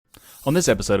On this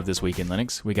episode of This Week in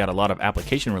Linux, we got a lot of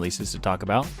application releases to talk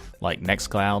about, like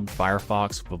Nextcloud,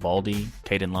 Firefox, Vivaldi,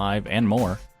 Kdenlive, and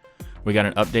more. We got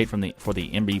an update for the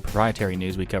Emby proprietary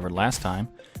news we covered last time.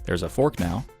 There's a fork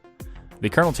now. The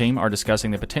kernel team are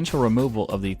discussing the potential removal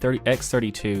of the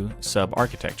x32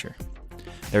 sub-architecture.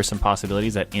 There's some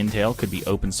possibilities that Intel could be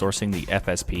open sourcing the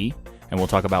FSP, and we'll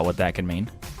talk about what that can mean.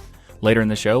 Later in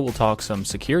the show, we'll talk some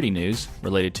security news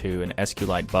related to an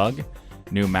SQLite bug,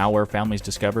 new malware families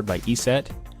discovered by ESET,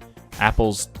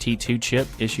 Apple's T2 chip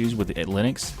issues with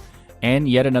Linux, and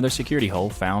yet another security hole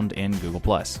found in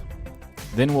Google+.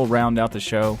 Then we'll round out the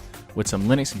show with some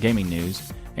Linux gaming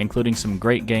news, including some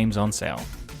great games on sale.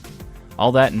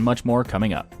 All that and much more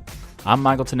coming up. I'm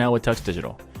Michael Tennell with Tux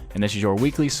Digital, and this is your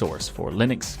weekly source for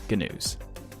Linux GNews.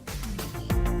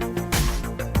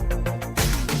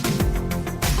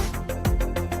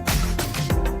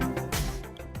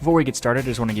 Before we get started, I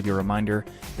just want to give you a reminder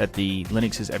that the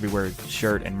Linux is Everywhere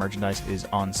shirt and merchandise is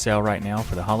on sale right now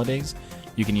for the holidays.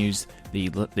 You can use the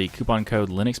coupon code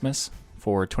LinuxMess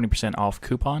for 20% off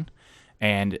coupon.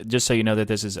 And just so you know that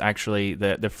this is actually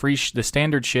the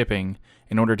standard shipping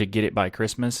in order to get it by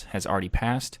Christmas has already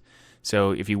passed.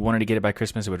 So if you wanted to get it by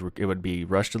Christmas, it would be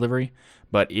rush delivery.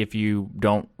 But if you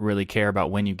don't really care about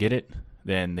when you get it,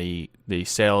 then the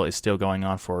sale is still going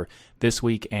on for this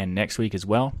week and next week as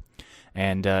well.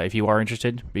 And if you are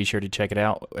interested, be sure to check it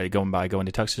out by going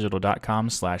to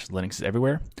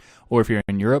tuxdigital.com/LinuxIsEverywhere, or if you're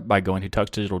in Europe, by going to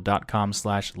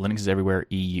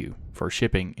tuxdigital.com/LinuxIsEverywhereEU for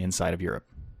shipping inside of Europe.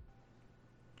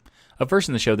 Up first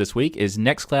in the show this week is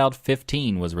Nextcloud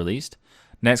 15 was released.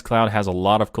 Nextcloud has a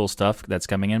lot of cool stuff that's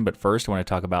coming in, but first I want to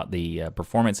talk about the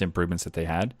performance improvements that they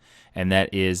had, and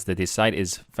that is that the site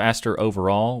is faster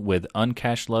overall with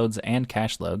uncached loads and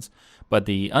cached loads, but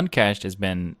the uncached has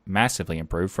been massively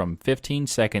improved from 15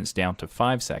 seconds down to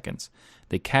 5 seconds.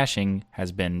 The caching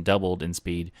has been doubled in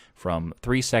speed from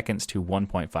 3 seconds to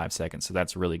 1.5 seconds, so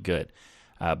that's really good.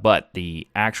 But the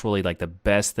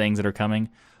best things that are coming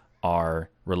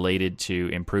are related to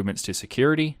improvements to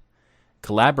security,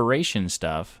 collaboration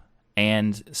stuff,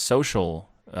 and social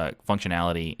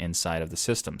functionality inside of the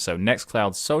system. So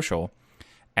Nextcloud Social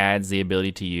adds the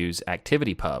ability to use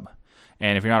ActivityPub.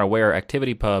 And if you're not aware,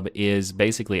 ActivityPub is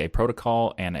basically a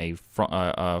protocol and a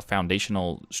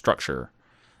foundational structure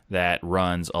that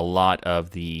runs a lot of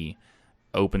the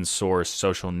open source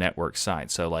social network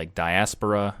sites. So like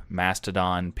Diaspora,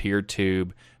 Mastodon,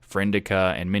 PeerTube,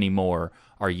 Friendica, and many more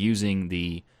are using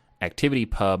the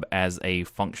ActivityPub as a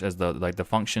function, as the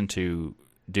function to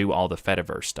do all the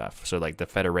Fediverse stuff. So like the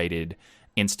federated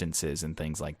instances and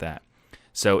things like that.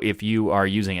 So if you are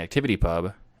using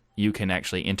ActivityPub, you can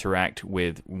actually interact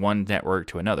with one network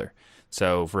to another.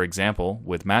 So for example,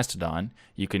 with Mastodon,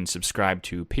 you can subscribe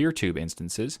to PeerTube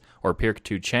instances or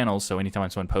PeerTube channels. So anytime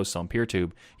someone posts on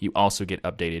PeerTube, you also get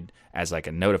updated as like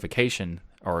a notification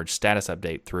or status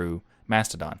update through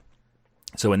Mastodon.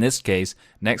 So in this case,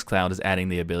 Nextcloud is adding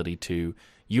the ability to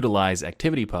utilize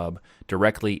ActivityPub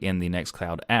directly in the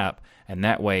Nextcloud app, and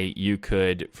that way you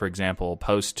could, for example,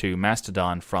 post to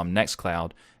Mastodon from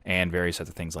Nextcloud and various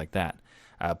other things like that.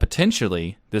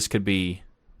 Potentially, this could be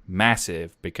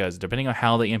massive because depending on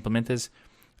how they implement this,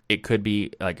 it could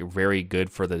be like very good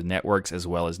for the networks as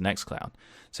well as Nextcloud.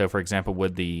 So, for example,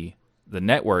 with the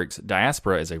networks,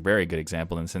 Diaspora is a very good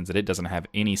example in the sense that it doesn't have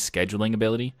any scheduling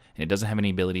ability and it doesn't have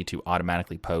any ability to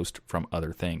automatically post from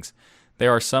other things.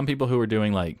 There are some people who are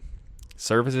doing like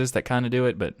services that kind of do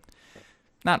it, but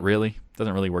not really. It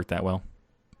doesn't really work that well.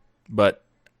 But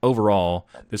overall,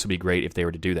 this would be great if they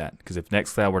were to do that, because if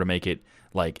Nextcloud were to make it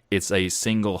like it's a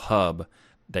single hub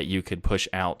that you could push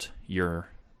out your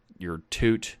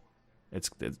toot, it's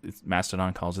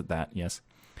Mastodon calls it that, yes,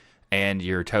 and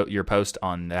your post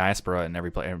on Diaspora and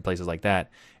every places like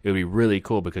that, it would be really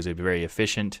cool because it'd be very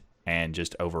efficient and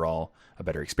just overall a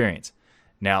better experience.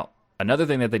 Now, another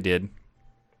thing that they did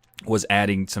was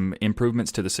adding some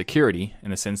improvements to the security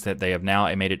in the sense that they have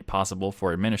now made it possible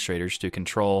for administrators to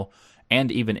control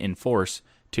and even enforce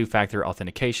two-factor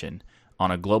authentication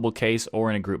on a global case or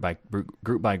in a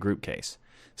group-by-group case.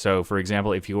 So, for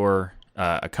example, if you're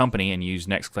a company and use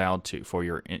Nextcloud for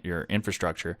your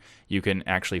infrastructure, you can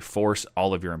actually force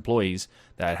all of your employees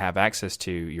that have access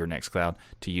to your Nextcloud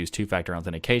to use two-factor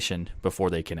authentication before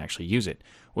they can actually use it,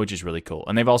 which is really cool.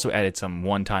 And they've also added some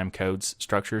one-time codes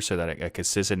structure so that a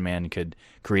sysadmin could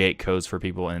create codes for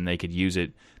people and they could use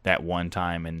it that one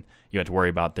time, and you don't have to worry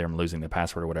about them losing the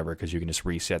password or whatever because you can just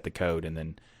reset the code, and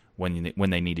then when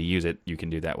they need to use it, you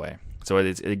can do that way. So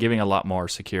it's giving a lot more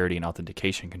security and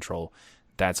authentication control.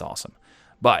 That's awesome.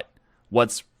 But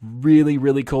what's really,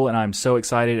 really cool, and I'm so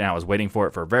excited, and I was waiting for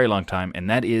it for a very long time, and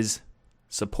that is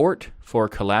support for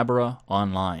Collabora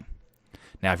Online.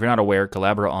 Now, if you're not aware,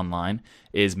 Collabora Online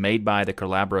is made by the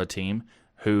Collabora team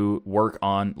who work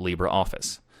on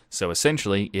LibreOffice. So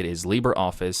essentially, it is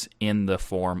LibreOffice in the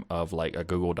form of like a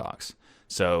Google Docs.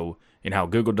 So you know how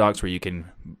Google Docs, where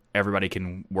everybody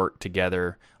can work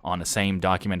together on the same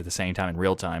document at the same time in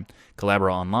real time.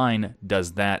 Collabora Online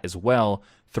does that as well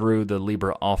through the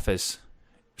LibreOffice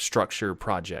structure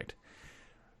project.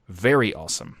 Very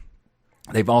awesome.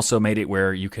 They've also made it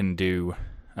where you can do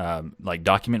like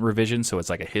document revision, so it's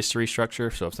like a history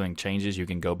structure. So if something changes, you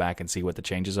can go back and see what the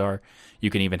changes are. You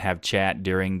can even have chat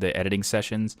during the editing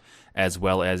sessions, as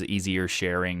well as easier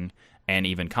sharing and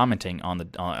even commenting on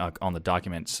the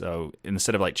document. So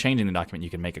instead of like changing the document,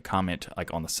 you can make a comment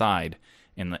like on the side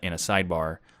in a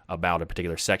sidebar about a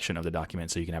particular section of the document,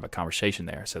 so you can have a conversation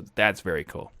there. So that's very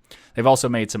cool. They've also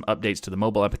made some updates to the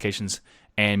mobile applications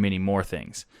and many more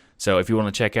things. So if you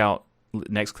want to check out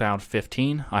Nextcloud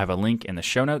 15, I have a link in the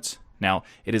show notes. Now,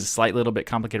 it is a slightly little bit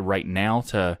complicated right now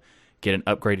to get an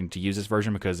upgrading to use this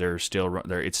version because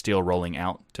it's still rolling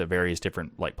out to various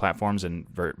different like platforms and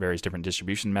various different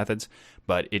distribution methods.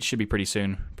 But it should be pretty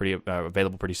soon,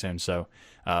 available pretty soon. So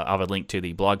I'll have a link to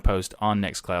the blog post on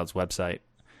Nextcloud's website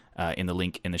in the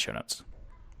link in the show notes.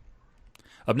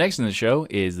 Up next in the show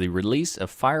is the release of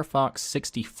Firefox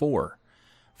 64.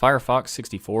 Firefox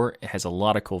 64 has a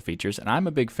lot of cool features, and I'm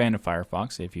a big fan of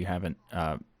Firefox. If you haven't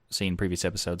seen previous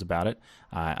episodes about it,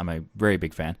 I'm a very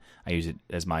big fan. I use it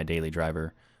as my daily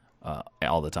driver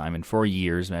all the time, and for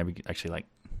years, maybe actually like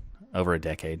over a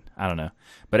decade, I don't know.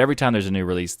 But every time there's a new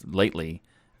release lately,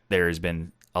 there has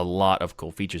been a lot of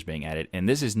cool features being added, and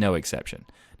this is no exception.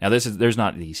 Now, there's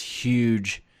not these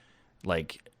huge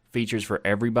like features for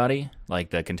everybody, like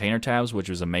the container tabs, which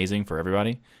was amazing for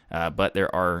everybody, but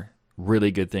there are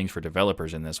really good things for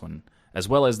developers in this one, as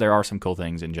well as there are some cool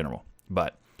things in general.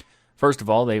 But first of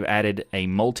all, they've added a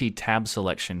multi-tab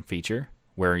selection feature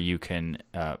where you can,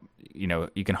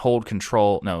 you can hold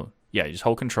control. You just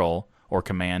hold control or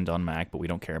command on Mac, but we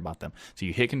don't care about them. So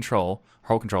you hit control,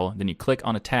 hold control, then you click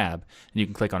on a tab, and you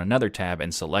can click on another tab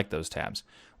and select those tabs,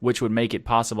 which would make it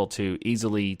possible to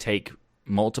easily take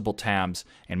multiple tabs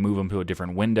and move them to a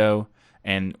different window,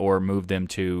 or move them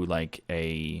to like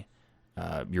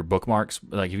your bookmarks.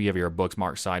 Like if you have your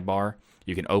bookmark sidebar,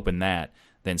 you can open that,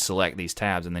 then select these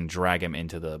tabs, and then drag them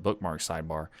into the bookmark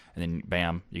sidebar, and then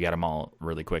bam, you got them all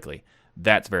really quickly.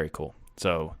 That's very cool.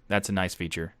 So that's a nice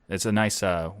feature. It's a nice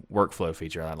workflow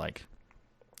feature I like.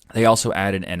 They also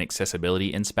added an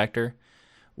accessibility inspector,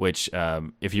 which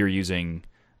if you're using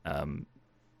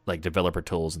like developer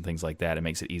tools and things like that, it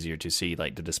makes it easier to see,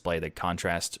 like to display the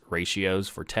contrast ratios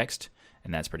for text,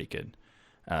 and that's pretty good.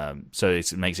 So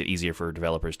it makes it easier for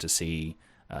developers to see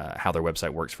how their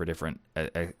website works for different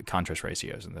contrast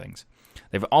ratios and things.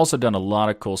 They've also done a lot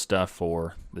of cool stuff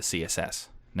for the CSS.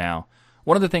 Now,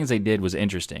 one of the things they did was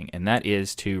interesting, and that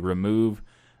is to remove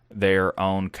their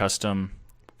own custom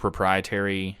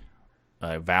proprietary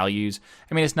values.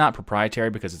 I mean, it's not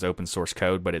proprietary because it's open source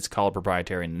code, but it's called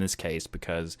proprietary in this case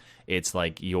because it's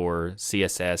like your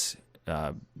CSS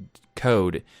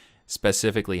code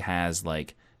specifically has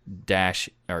like dash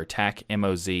or tac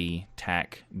moz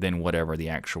tac, then whatever the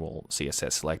actual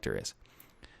CSS selector is.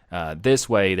 This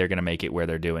way, they're going to make it where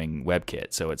they're doing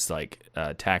WebKit, so it's like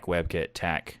tac WebKit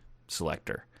tac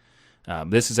selector.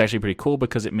 This is actually pretty cool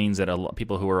because it means that a lot of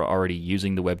people who are already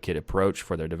using the WebKit approach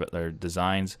for their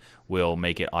designs will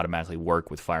make it automatically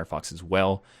work with Firefox as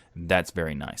well. That's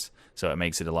very nice. So it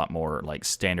makes it a lot more like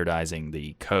standardizing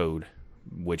the code,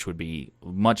 which would be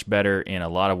much better in a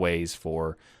lot of ways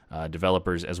for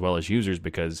developers as well as users,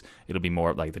 because it'll be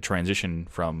more like the transition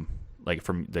from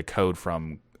the code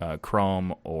from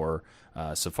Chrome or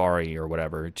Safari or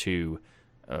whatever to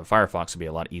Firefox will be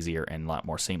a lot easier and a lot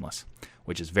more seamless,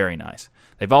 which is very nice.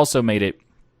 They've also made it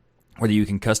where you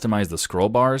can customize the scroll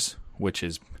bars, which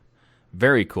is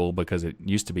very cool because it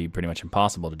used to be pretty much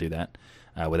impossible to do that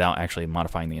without actually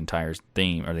modifying the entire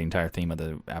theme or the entire theme of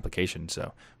the application.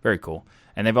 So very cool.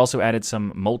 And they've also added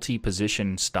some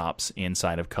multi-position stops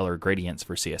inside of color gradients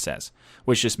for CSS,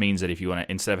 which just means that if you want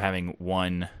to, instead of having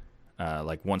one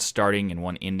starting and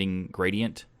one ending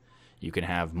gradient, you can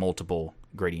have multiple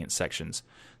gradient sections.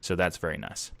 So that's very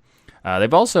nice.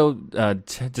 They've also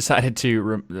decided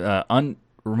to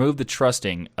remove the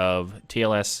trusting of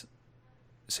TLS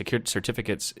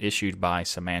certificates issued by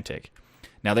Symantec.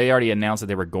 Now, they already announced that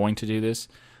they were going to do this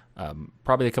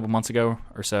probably a couple months ago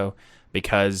or so,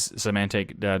 because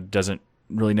Symantec doesn't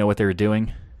really know what they were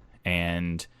doing,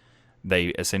 and they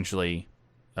essentially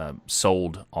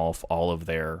sold off all of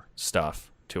their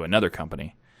stuff to another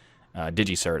company.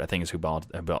 DigiCert, I think, is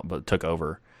who took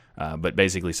over But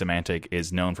basically, Symantec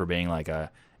is known for being like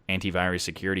a antivirus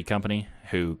security company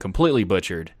who completely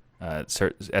butchered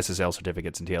SSL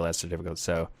certificates and TLS certificates.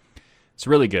 So it's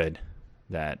really good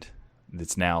that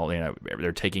it's now,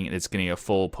 it's getting a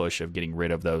full push of getting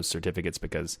rid of those certificates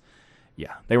because,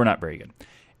 yeah, they were not very good.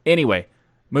 Anyway,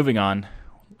 moving on,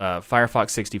 Firefox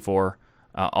 64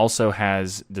 also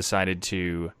has decided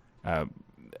to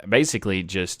basically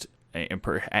just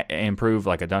improve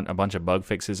like a bunch of bug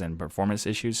fixes and performance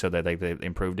issues so that they've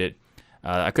improved it.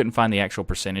 I couldn't find the actual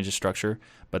percentage structure,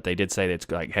 but they did say that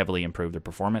it's like heavily improved their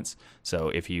performance. So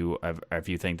if you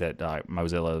think that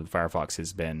Mozilla Firefox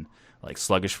has been like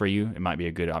sluggish for you, it might be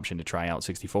a good option to try out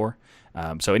 64.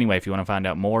 So anyway, if you want to find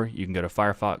out more, you can go to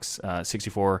Firefox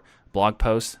 64 blog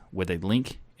post with a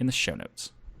link in the show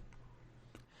notes.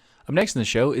 Up next in the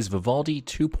show is Vivaldi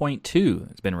 2.2.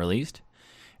 It's been released.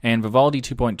 And Vivaldi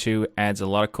 2.2 adds a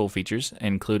lot of cool features,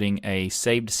 including a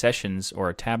saved sessions or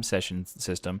a tab sessions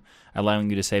system,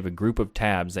 allowing you to save a group of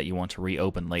tabs that you want to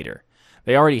reopen later.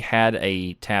 They already had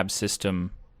a tab system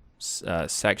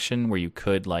section where you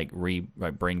could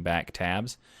bring back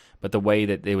tabs, but the way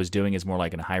that it was doing is more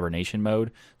like in hibernation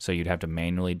mode, so you'd have to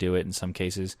manually do it in some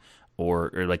cases,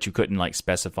 or like you couldn't like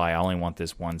specify, I only want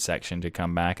this one section to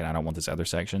come back and I don't want this other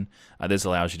section. This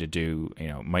allows you to do,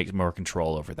 make more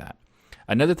control over that.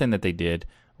 Another thing that they did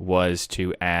was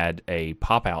to add a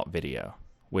pop-out video,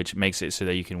 which makes it so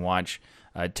that you can watch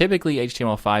typically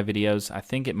HTML5 videos. I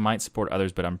think it might support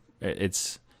others, but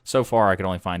it's so far I could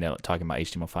only find out talking about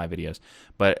HTML5 videos.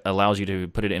 But allows you to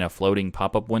put it in a floating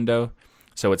pop-up window,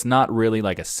 so it's not really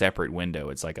like a separate window.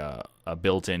 It's like a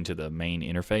built into the main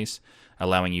interface,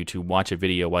 allowing you to watch a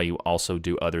video while you also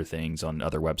do other things on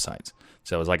other websites.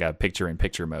 So it's like a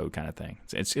picture-in-picture mode kind of thing.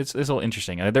 It's a little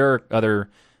interesting. There are other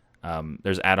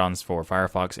there's add-ons for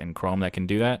Firefox and Chrome that can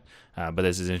do that, but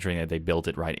this is interesting that they built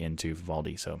it right into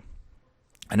Vivaldi. So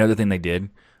another thing they did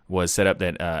was set up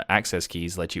that access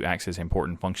keys let you access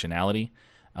important functionality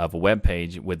of a web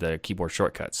page with the keyboard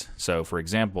shortcuts. So for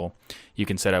example, you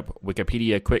can set up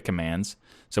Wikipedia quick commands.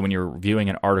 So when you're viewing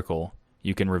an article,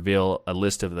 you can reveal a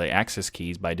list of the access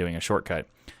keys by doing a shortcut.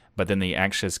 But then the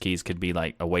access keys could be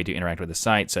like a way to interact with the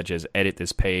site, such as edit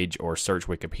this page or search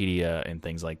Wikipedia and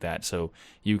things like that. So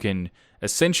you can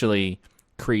essentially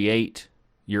create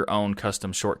your own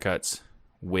custom shortcuts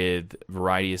with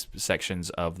various sections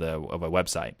of a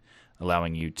website,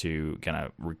 allowing you to kind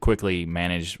of quickly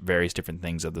manage various different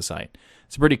things of the site.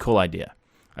 It's a pretty cool idea.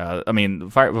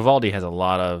 Vivaldi has a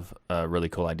lot of really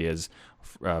cool ideas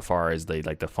as far as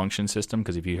the function system,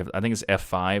 because if you have, I think it's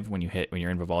F5 when you're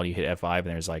in Vivaldi, you hit F5 and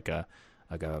there's like a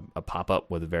pop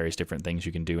up with various different things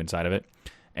you can do inside of it,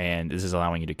 and this is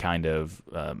allowing you to kind of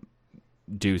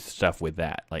do stuff with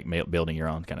that, like building your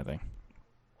own kind of thing.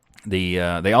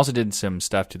 They also did some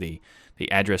stuff to the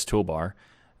address toolbar.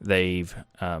 They've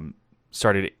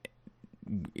started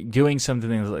doing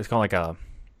something. It's called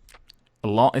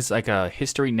it's like a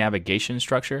history navigation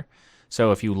structure.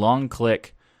 So if you long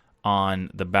click on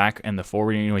the back and the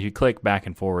forward, if you click back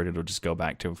and forward, it'll just go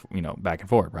back to back and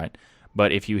forward, right?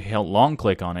 But if you long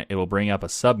click on it, it will bring up a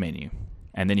submenu,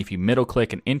 and then if you middle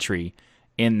click an entry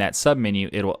in that submenu,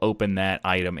 it will open that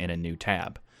item in a new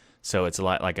tab. So it's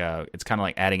it's kind of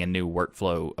like adding a new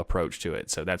workflow approach to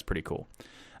it. So that's pretty cool.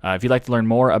 If you'd like to learn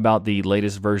more about the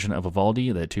latest version of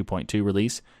Vivaldi, the 2.2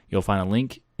 release, you'll find a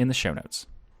link in the show notes.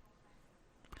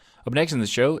 Up next in the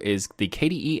show is the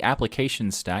KDE application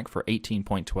stack for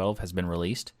 18.12 has been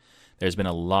released. There's been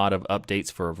a lot of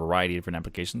updates for a variety of different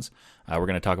applications. We're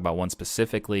going to talk about one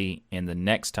specifically in the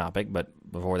next topic, but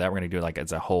before that, we're going to do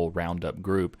as a whole roundup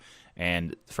group.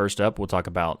 And first up, we'll talk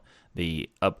about the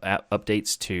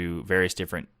updates to various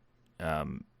different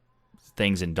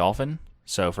things in Dolphin.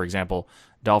 So, for example,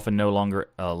 Dolphin no longer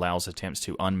allows attempts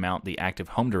to unmount the active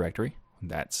home directory.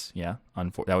 That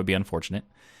would be unfortunate.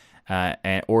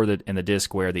 In the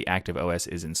disk where the active OS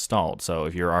is installed. So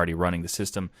if you're already running the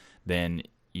system, then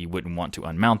you wouldn't want to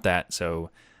unmount that. So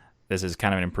this is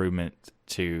kind of an improvement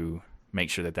to make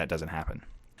sure that doesn't happen.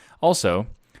 Also,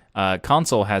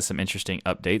 console has some interesting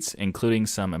updates, including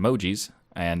some emojis,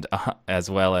 and as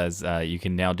well as you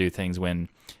can now do things when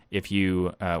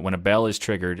a bell is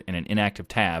triggered in an inactive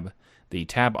tab, the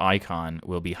tab icon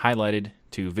will be highlighted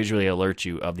to visually alert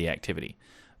you of the activity.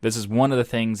 This is one of the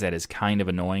things that is kind of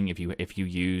annoying if you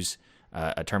use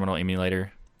a terminal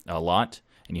emulator a lot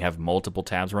and you have multiple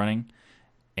tabs running,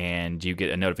 and you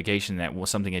get a notification that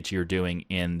something that you're doing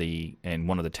in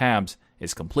one of the tabs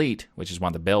is complete, which is why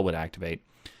the bell would activate.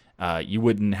 You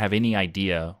wouldn't have any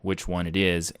idea which one it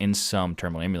is in some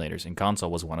terminal emulators, and console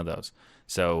was one of those.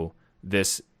 So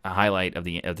this highlight of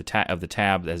the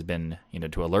tab that has been,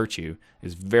 to alert you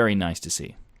is very nice to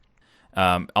see.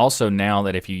 Also, now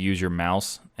that if you use your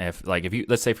mouse,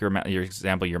 let's say for your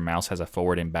example, your mouse has a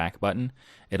forward and back button,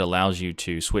 it allows you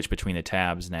to switch between the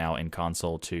tabs now in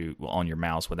console on your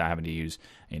mouse without having to use,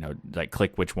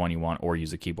 click which one you want or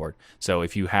use the keyboard. So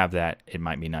if you have that, it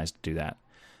might be nice to do that.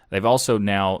 They've also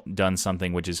now done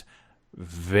something which is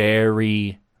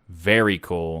very, very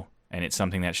cool, and it's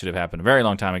something that should have happened a very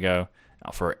long time ago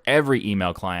for every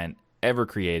email client ever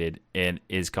created. It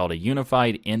is called a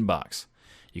unified inbox.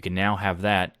 You can now have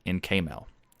that in Kmail.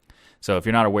 So if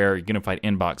you're not aware, unified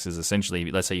inbox is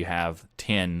essentially, let's say you have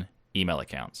 10 email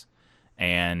accounts,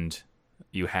 and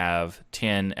you have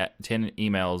 10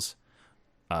 emails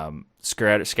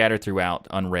scattered throughout,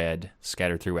 unread,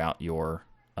 scattered throughout your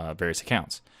various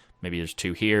accounts. Maybe there's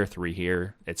 2 here, 3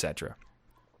 here, etc.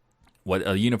 What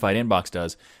a unified inbox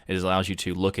does is allows you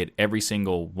to look at every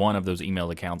single one of those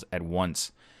email accounts at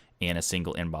once in a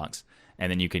single inbox, and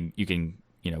then you can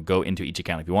go into each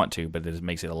account if you want to, but it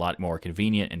makes it a lot more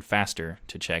convenient and faster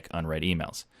to check unread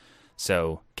emails.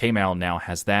 So Kmail now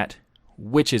has that,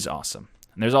 which is awesome.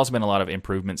 And there's also been a lot of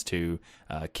improvements to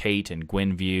Kate and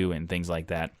GwenView and things like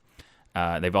that.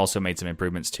 They've also made some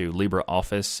improvements to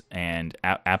LibreOffice and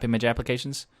app image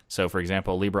applications. So, for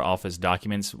example, LibreOffice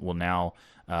documents will now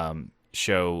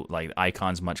show like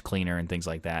icons much cleaner and things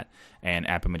like that. And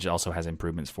app image also has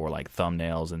improvements for like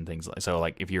thumbnails and things like so.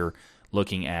 Like if you're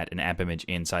looking at an app image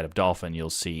inside of Dolphin, you'll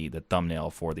see the thumbnail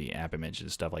for the app image and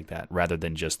stuff like that, rather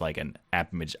than just like an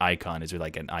app image icon. Is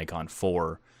like an icon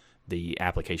for the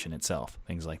application itself,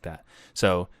 things like that.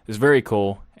 So it's very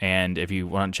cool, and if you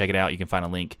want to check it out, you can find a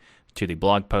link to the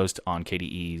blog post on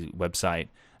KDE's website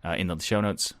in the show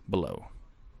notes below.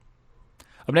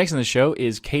 Up next in the show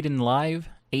is Kdenlive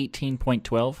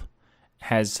 18.12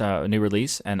 has a new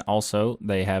release, and also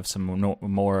they have some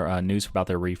more news about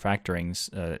their refactorings,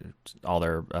 all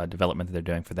their development that they're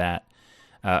doing for that.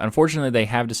 Unfortunately, they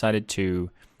have decided to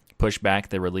push back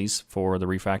the release for the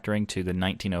refactoring to the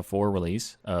 1904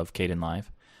 release of Kdenlive,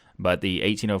 but the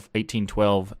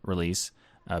 1812 release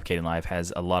of Kdenlive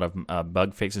has a lot of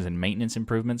bug fixes and maintenance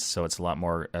improvements, so it's a lot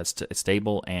more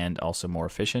stable and also more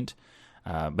efficient.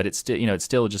 But it's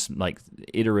still just like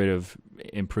iterative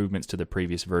improvements to the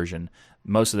previous version.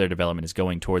 Most of their development is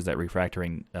going towards that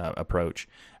refactoring approach,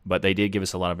 but they did give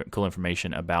us a lot of cool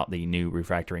information about the new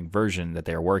refactoring version that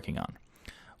they're working on.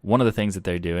 One of the things that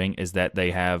they're doing is that they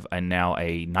have now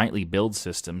a nightly build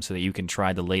system so that you can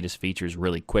try the latest features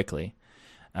really quickly.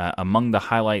 Among the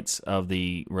highlights of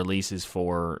the releases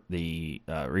for the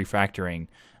refactoring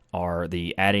are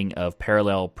the adding of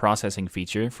parallel processing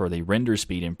feature for the render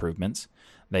speed improvements.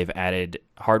 They've added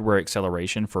hardware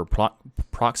acceleration for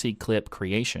proxy clip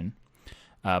creation.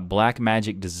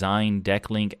 Blackmagic design deck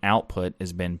link output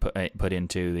has been put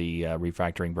into the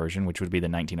refactoring version, which would be the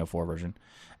 1904 version.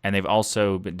 And they've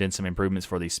also done some improvements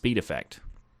for the speed effect.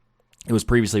 It was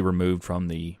previously removed from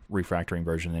the refactoring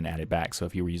version and added back. So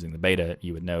if you were using the beta,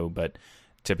 you would know, but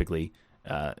typically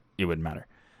it wouldn't matter.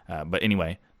 But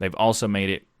anyway, they've also made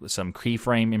it some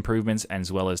keyframe improvements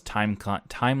as well as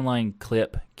timeline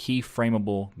clip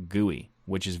keyframeable GUI,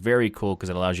 which is very cool because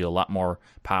it allows you a lot more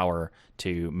power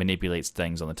to manipulate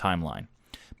things on the timeline.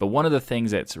 But one of the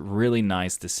things that's really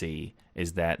nice to see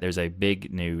is that there's a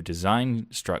big new design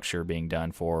structure being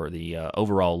done for the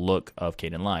overall look of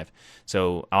Kdenlive.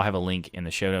 So I'll have a link in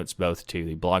the show notes both to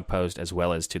the blog post as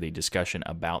well as to the discussion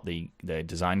about the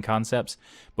design concepts.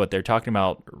 But they're talking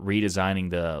about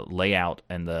redesigning the layout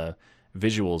and the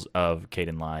visuals of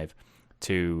Kdenlive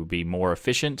to be more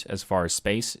efficient as far as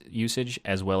space usage,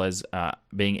 as well as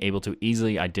being able to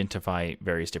easily identify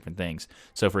various different things.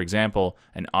 So, for example,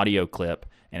 an audio clip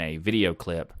and a video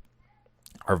clip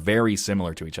are very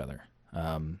similar to each other.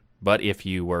 But if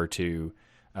you were to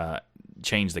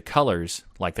change the colors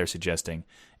like they're suggesting,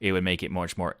 it would make it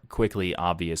much more quickly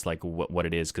obvious like what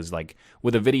it is. Because like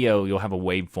with a video, you'll have a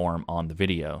waveform on the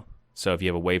video. So if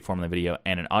you have a waveform on the video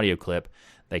and an audio clip,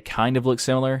 they kind of look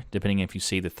similar depending if you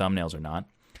see the thumbnails or not.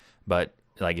 But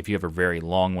like if you have a very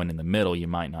long one in the middle, you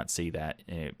might not see that.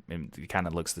 It kind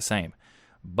of looks the same.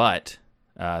 But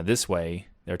this way,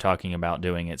 they're talking about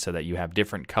doing it so that you have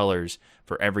different colors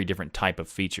for every different type of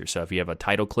feature. So if you have a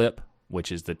title clip,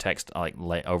 which is the text like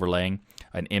overlaying,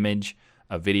 an image,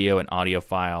 a video, an audio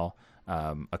file,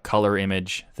 a color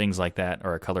image, things like that,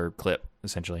 or a color clip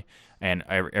essentially, and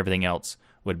everything else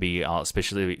would be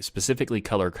specifically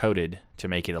color coded to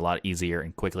make it a lot easier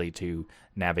and quickly to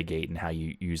navigate and how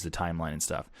you use the timeline and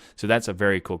stuff. So that's a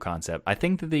very cool concept. I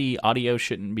think that the audio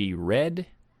shouldn't be red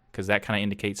because that kind of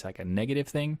indicates like a negative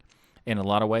thing in a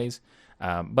lot of ways.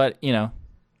 But, you know,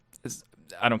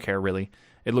 I don't care really.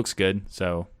 It looks good,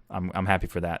 so I'm happy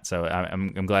for that. So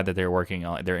I'm glad that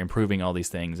they're improving all these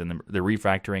things, and the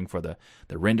refactoring for the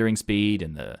rendering speed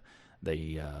and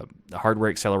the hardware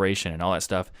acceleration and all that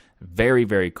stuff. Very,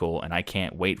 very cool, and I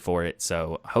can't wait for it.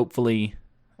 So hopefully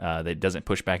that it doesn't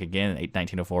push back again.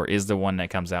 1904 is the one that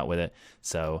comes out with it,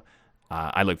 so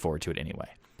I look forward to it anyway.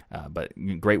 But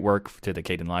great work to the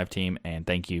Kdenlive team, and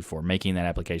thank you for making that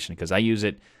application, because I use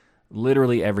it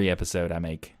literally every episode I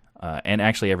make, and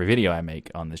actually every video I make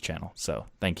on this channel. So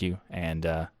thank you, and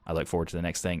I look forward to the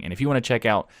next thing. And if you want to check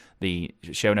out the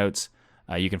show notes,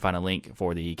 you can find a link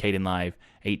for the Kdenlive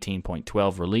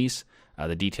 18.12 release,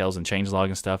 the details and changelog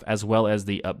and stuff, as well as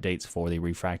the updates for the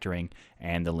refactoring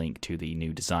and the link to the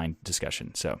new design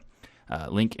discussion. So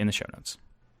link in the show notes.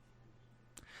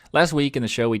 Last week in the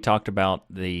show, we talked about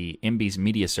the Emby's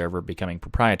media server becoming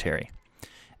proprietary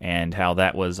and how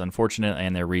that was unfortunate,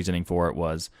 and their reasoning for it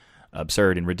was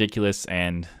absurd and ridiculous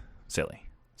and silly.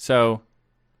 So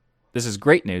this is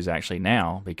great news actually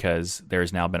now, because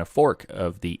there's now been a fork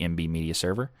of the Emby media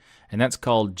server, and that's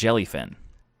called Jellyfin.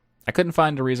 I couldn't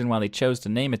find a reason why they chose to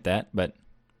name it that, but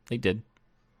they did.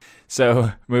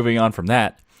 So moving on from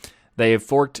that, they have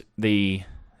forked the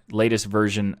latest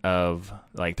version of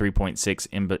like 3.6,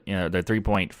 the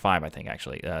 3.5, I think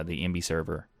actually, the Emby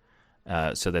server,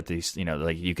 so that these,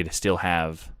 like you could still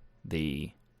have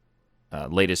the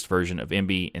latest version of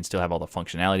Emby and still have all the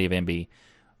functionality of Emby,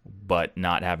 but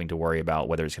not having to worry about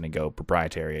whether it's going to go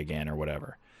proprietary again or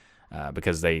whatever,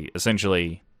 because they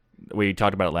essentially, we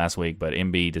talked about it last week, but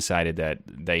Emby decided that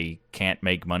they can't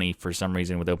make money for some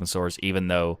reason with open source, even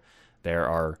though there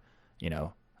are,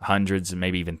 hundreds and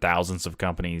maybe even thousands of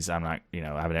companies. I'm not,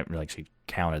 I haven't really actually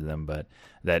counted them, but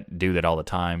that do that all the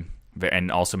time.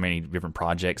 And also many different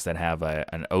projects that have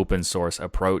an open source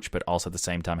approach, but also at the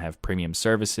same time have premium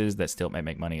services that still may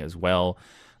make money as well.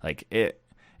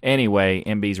 Anyway,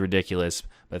 Emby's ridiculous,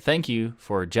 but thank you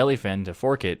for Jellyfin to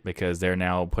fork it, because they're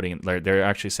now they're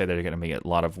actually said they're going to make a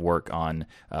lot of work on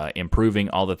improving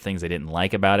all the things they didn't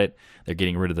like about it. They're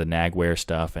getting rid of the nagware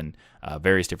stuff and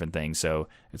various different things. So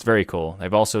it's very cool.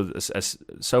 They've also,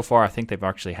 so far, I think they've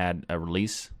actually had a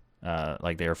release,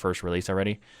 like their first release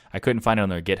already. I couldn't find it on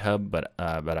their GitHub, but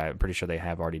I'm pretty sure they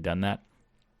have already done that.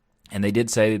 And they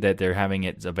did say that they're having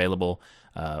it available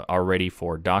already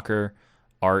for Docker,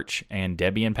 Arch, and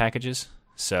Debian packages.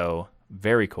 So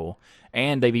very cool.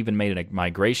 And they've even made a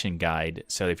migration guide,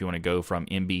 so if you want to go from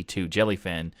Emby to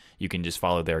Jellyfin, you can just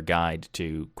follow their guide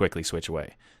to quickly switch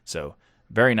away. So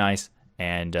very nice,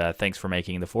 and thanks for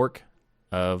making the fork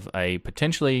of a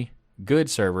potentially good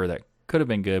server that could have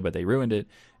been good, but they ruined it,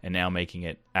 and now making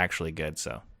it actually good.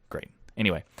 So great.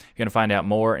 Anyway, if you're going to find out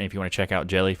more, and if you want to check out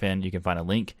Jellyfin, you can find a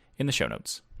link in the show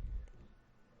notes.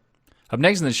 Up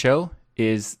next in the show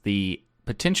is the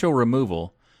potential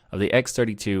removal of the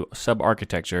x32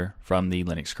 sub-architecture from the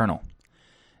Linux kernel.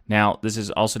 Now, this is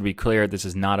also, to be clear, this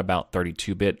is not about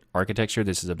 32-bit architecture.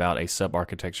 This is about a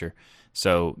sub-architecture.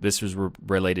 So this was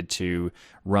related to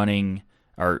running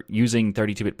or using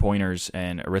 32-bit pointers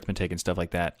and arithmetic and stuff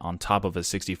like that on top of a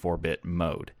 64-bit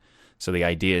mode. So the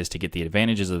idea is to get the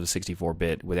advantages of the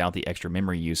 64-bit without the extra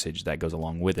memory usage that goes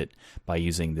along with it by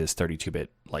using this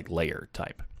 32-bit layer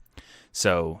type.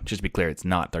 So just to be clear, it's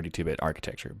not 32-bit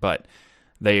architecture, but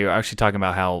they are actually talking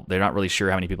about how they're not really sure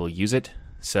how many people use it,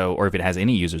 so, or if it has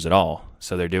any users at all.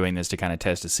 So they're doing this to kind of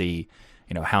test to see,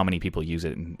 how many people use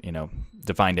it, and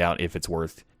to find out if it's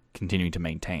worth continuing to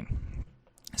maintain.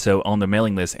 So on the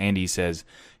mailing list, Andy says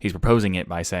he's proposing it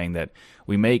by saying that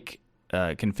we make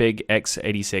config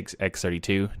x86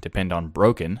 x32 depend on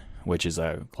broken, which is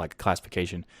a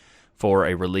classification for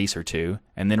a release or two,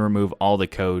 and then remove all the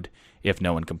code if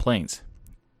no one complains.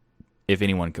 If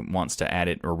anyone wants to add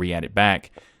it or re-add it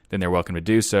back, then they're welcome to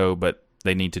do so, but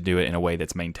they need to do it in a way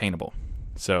that's maintainable.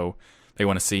 So they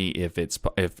want to see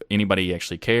if anybody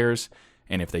actually cares,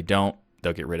 and if they don't,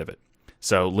 they'll get rid of it.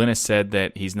 So Linus said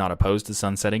that he's not opposed to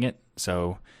sunsetting it,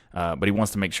 so but he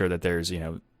wants to make sure that there's,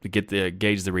 to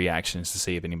gauge the reactions to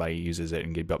see if anybody uses it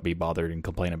and be bothered and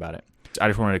complain about it. I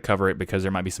just wanted to cover it because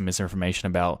there might be some misinformation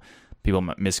about people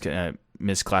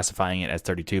misclassifying it as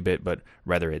 32-bit, but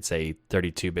rather it's a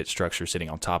 32-bit structure sitting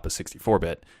on top of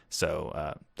 64-bit. So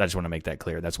I just want to make that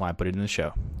clear. That's why I put it in the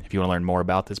show. If you want to learn more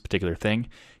about this particular thing,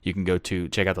 you can go to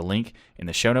check out the link in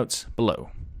the show notes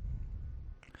below.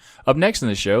 Up next in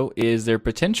the show is their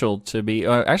potential to be,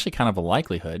 actually kind of a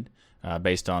likelihood,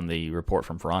 based on the report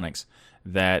from Phoronix,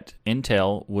 that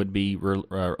Intel would be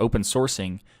open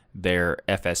sourcing their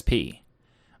FSP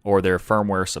or their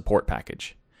firmware support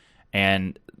package.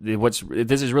 And this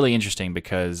is really interesting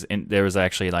because there was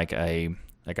actually like a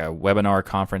webinar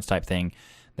conference type thing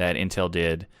that Intel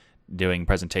did, doing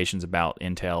presentations about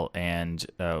Intel, and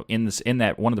in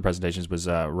that one of the presentations was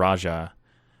Raja,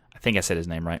 I think I said his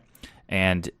name right,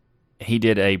 and he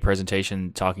did a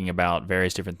presentation talking about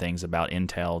various different things about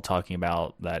Intel, talking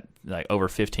about that like over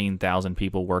 15,000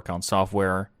 people work on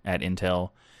software at Intel,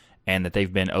 and that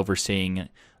they've been overseeing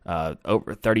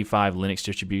over 35 Linux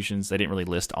distributions. They didn't really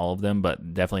list all of them,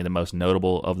 but definitely the most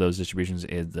notable of those distributions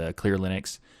is the Clear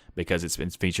Linux, because it's been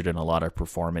featured in a lot of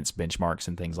performance benchmarks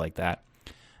and things like that.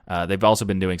 They've also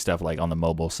been doing stuff like on the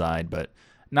mobile side, but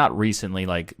not recently.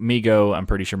 Like MeeGo, I'm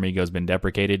pretty sure MeeGo's been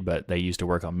deprecated, but they used to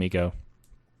work on MeeGo,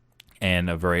 and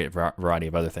a variety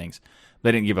of other things.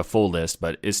 They didn't give a full list,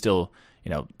 but it's still,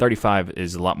 35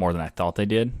 is a lot more than I thought they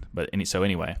did. But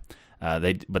anyway,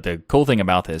 but the cool thing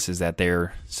about this is that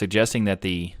they're suggesting that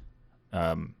the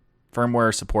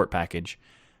firmware support package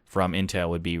from Intel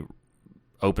would be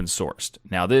open sourced.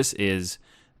 Now, this is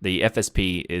the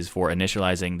FSP is for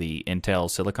initializing the Intel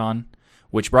Silicon,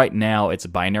 which right now it's a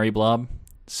binary blob,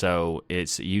 so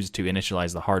it's used to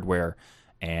initialize the hardware,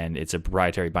 and it's a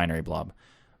proprietary binary blob.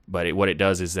 But what it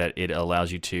does is that it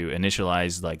allows you to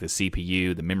initialize like the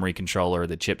CPU, the memory controller,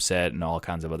 the chipset, and all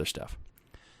kinds of other stuff.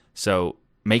 So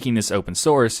making this open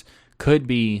source could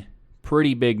be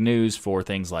pretty big news for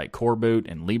things like Core Boot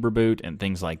and LibreBoot and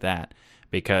things like that,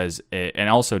 and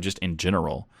also just in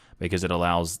general, because it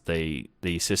allows the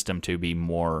system to be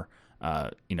more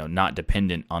not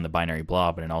dependent on the binary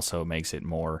blob, and it also makes it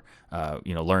more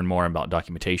learn more about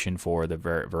documentation for the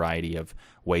variety of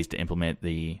ways to implement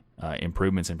the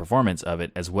improvements in performance of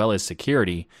it, as well as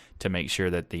security, to make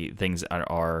sure that the things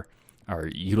are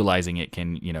utilizing it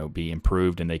can be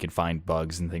improved, and they can find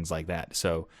bugs and things like that.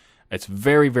 So it's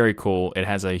very, very cool. It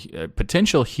has a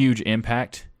potential huge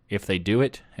impact if they do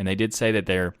it, and they did say that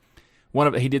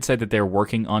he did say that they're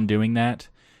working on doing that,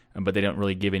 but they don't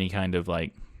really give any kind of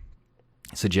like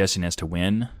suggestion as to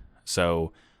when.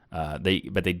 So they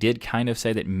did kind of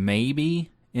say that maybe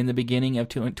in the beginning of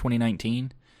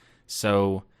 2019.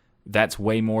 So that's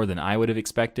way more than I would have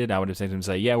expected. I would have said them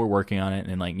say, yeah, we're working on it,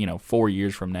 and 4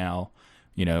 years from now,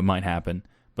 it might happen.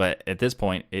 But at this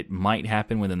point, it might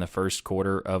happen within the first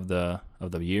quarter of the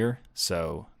year.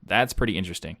 So that's pretty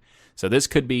interesting. So this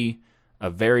could be a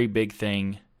very big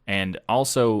thing, and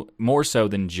also more so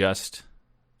than just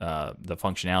the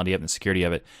functionality of it and the security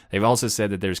of it. They've also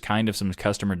said that there's kind of some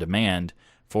customer demand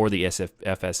for the FSP,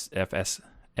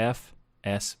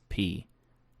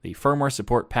 the firmware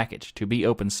support package, to be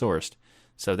open sourced.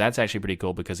 So that's actually pretty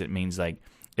cool, because it means like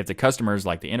if the customers,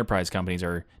 like the enterprise companies,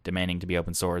 are demanding to be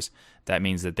open source, that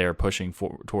means that they're pushing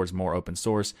towards more open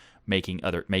source, making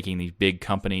these big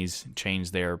companies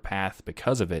change their path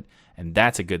because of it, and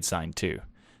that's a good sign too.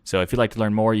 So if you'd like to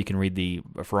learn more, you can read the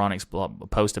Phoronix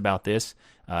post about this,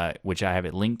 which I have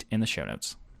it linked in the show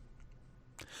notes.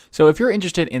 So if you're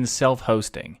interested in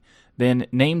self-hosting, then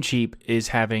Namecheap is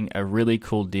having a really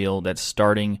cool deal that's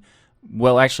starting,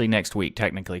 well, actually next week,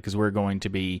 technically, because we're going to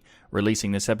be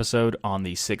releasing this episode on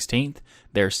the 16th.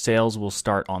 Their sales will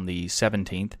start on the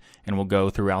 17th and will go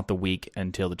throughout the week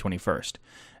until the 21st.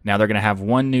 Now, they're going to have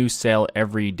one new sale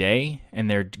every day, and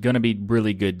they're going to be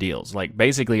really good deals. Like,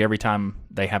 basically, every time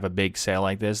they have a big sale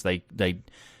like this, they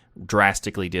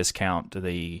drastically discount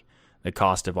the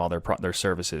cost of all their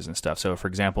services and stuff. So, for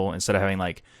example, instead of having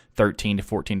like $13 to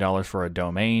 $14 for a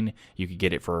domain, you could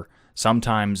get it for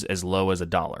sometimes as low as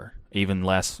 $1, even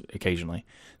less occasionally.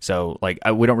 So,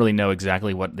 we don't really know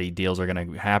exactly what the deals are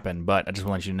going to happen, but I just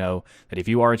want to let you know that if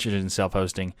you are interested in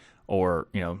self-hosting, or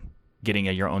getting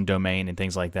your own domain and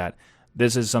things like that,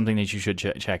 this is something that you should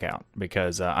check out,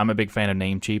 because I'm a big fan of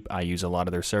Namecheap. I use a lot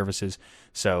of their services.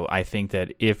 So I think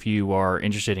that if you are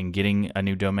interested in getting a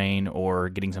new domain, or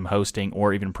getting some hosting,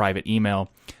 or even private email,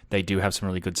 they do have some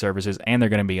really good services, and they're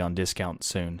going to be on discount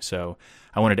soon. So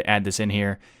I wanted to add this in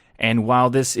here. And while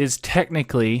this is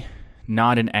technically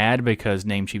not an ad, because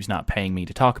Namecheap's not paying me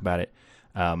to talk about it,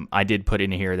 I did put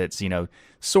in here that's,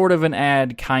 sort of an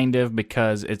ad, kind of,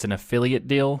 because it's an affiliate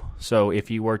deal. So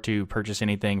if you were to purchase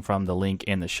anything from the link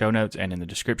in the show notes and in the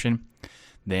description,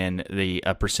 then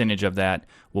a percentage of that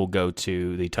will go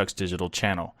to the Tux Digital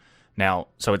channel. Now,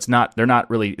 so it's not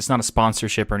a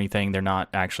sponsorship or anything. They're not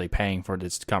actually paying for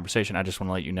this conversation. I just want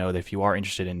to let you know that if you are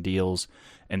interested in deals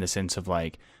in the sense of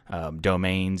like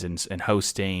domains and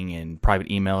hosting and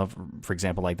private email, for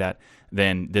example, like that,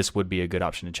 then this would be a good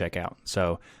option to check out.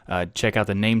 So check out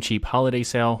the Namecheap holiday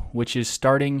sale, which is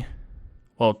starting,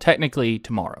 well, technically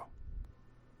tomorrow.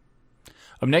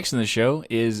 Up next in the show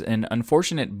is an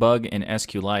unfortunate bug in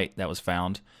SQLite that was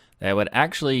found that would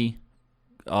actually,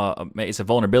 it's a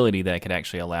vulnerability that could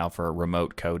actually allow for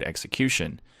remote code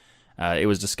execution. It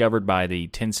was discovered by the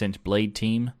Tencent Blade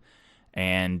team,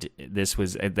 and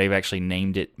they've actually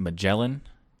named it Magellan.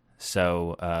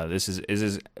 So this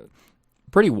is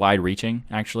pretty wide-reaching,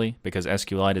 actually, because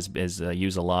SQLite is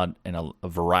used a lot in a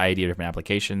variety of different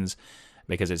applications,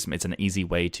 because it's an easy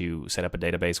way to set up a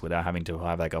database without having to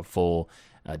have like a full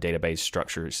database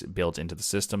structures built into the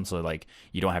system. So like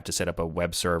you don't have to set up a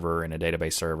web server and a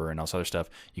database server and all this other stuff.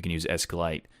 You can use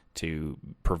SQLite to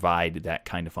provide that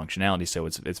kind of functionality. So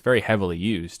it's very heavily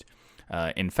used.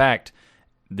 In fact,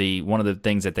 one of the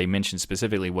things that they mentioned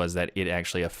specifically was that it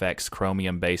actually affects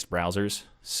Chromium-based browsers.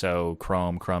 So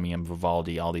Chrome, Chromium,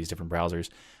 Vivaldi, all these different browsers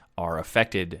are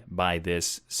affected by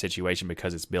this situation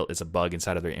because it's a bug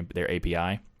inside of their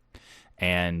API.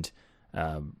 And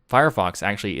Firefox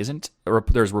actually isn't.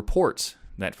 There's reports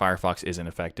that Firefox isn't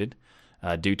affected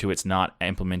due to its not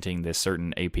implementing this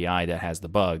certain API that has the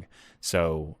bug.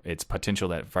 So it's potential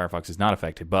that Firefox is not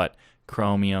affected, but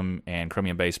Chromium and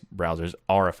Chromium-based browsers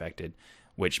are affected,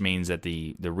 which means that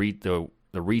the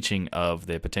reaching of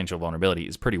the potential vulnerability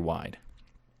is pretty wide.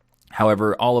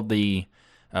 However, all of the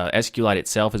SQLite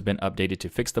itself has been updated to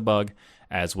fix the bug,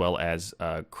 as well as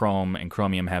Chrome and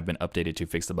Chromium have been updated to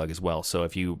fix the bug as well. So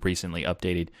if you recently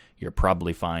updated, you're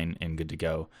probably fine and good to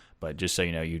go. But just so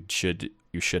you know, you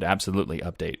should absolutely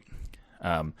update.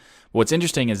 What's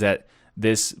interesting is that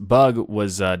this bug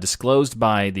was disclosed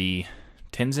by the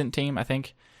Tencent team. I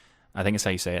think that's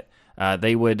how you say it.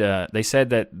 They said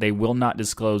that they will not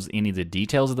disclose any of the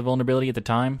details of the vulnerability at the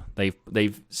time.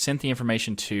 They've sent the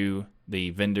information to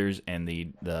the vendors and the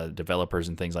developers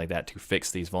and things like that to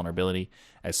fix these vulnerability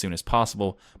as soon as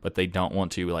possible, but they don't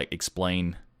want to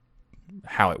explain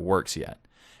how it works yet.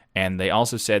 And they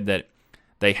also said that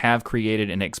they have created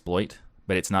an exploit,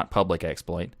 but it's not public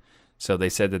exploit. So they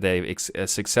said that they've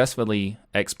successfully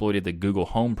exploited the Google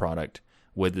Home product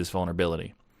with this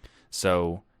vulnerability.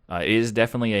 So it is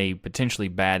definitely a potentially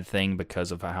bad thing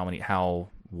because of how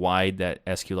wide that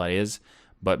SQLite is,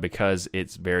 but because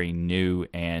it's very new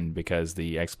and because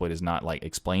the exploit is not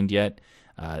explained yet,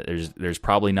 there's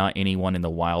probably not anyone in the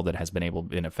wild that has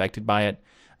been affected by it,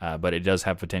 but it does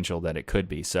have potential that it could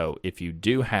be. So if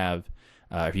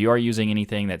you are using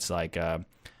anything that's like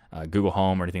Google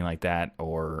Home or anything like that,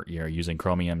 or you're using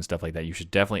Chromium and stuff like that, you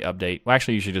should definitely update. Well,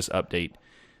 actually, you should just update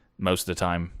most of the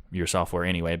time your software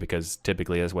anyway, because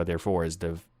typically that's what they're for, is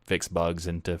to fix bugs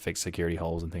and to fix security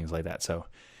holes and things like that. So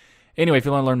anyway, if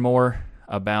you want to learn more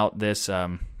about this,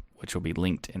 which will be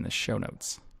linked in the show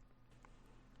notes.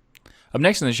 Up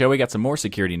next in the show, we got some more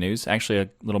security news. Actually, a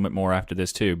little bit more after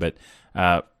this too, but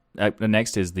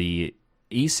next is the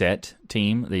ESET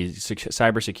team. The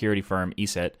cybersecurity firm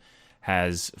ESET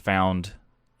has found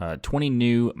 20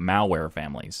 new malware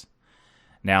families.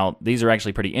 Now, these are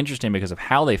actually pretty interesting because of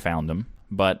how they found them,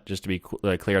 but just to be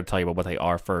clear, I'll tell you about what they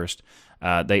are first.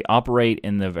 They operate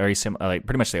in the very similar,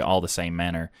 pretty much all the same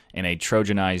manner, in a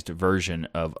Trojanized version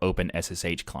of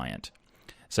OpenSSH client.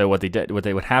 So what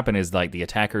would happen is the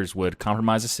attackers would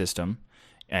compromise a system,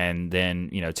 and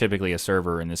then typically a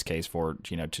server in this case for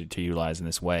to utilize in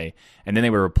this way, and then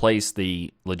they would replace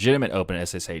the legitimate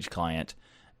OpenSSH client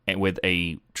with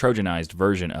a Trojanized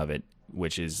version of it,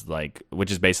 which is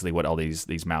basically what all these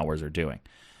malwares are doing.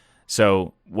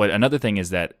 So another thing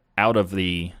is that out of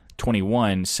the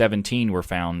 21, 17 were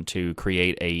found to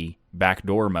create a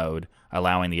backdoor mode,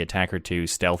 allowing the attacker to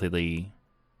stealthily,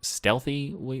 I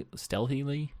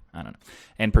don't know,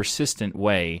 and persistent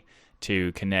way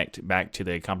to connect back to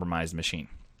the compromised machine.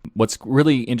 What's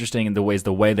really interesting in the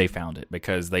way they found it,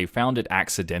 because they found it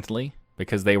accidentally,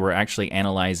 because they were actually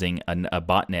analyzing a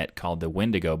botnet called the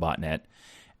Wendigo botnet,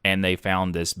 and they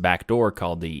found this backdoor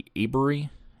called the Emby,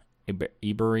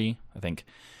 I think.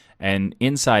 And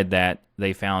inside that,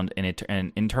 they found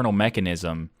an internal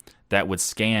mechanism that would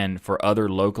scan for other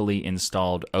locally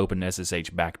installed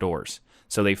OpenSSH backdoors.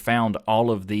 So they found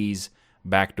all of these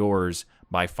backdoors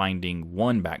by finding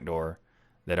one backdoor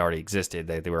that already existed,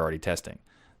 that they were already testing.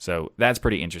 So that's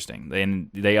pretty interesting.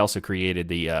 And they also created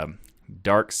the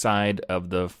dark side of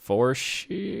the force.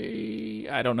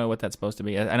 I don't know what that's supposed to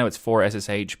be. I know it's for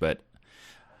SSH, but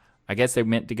I guess they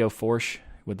meant to go force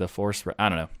with the force. I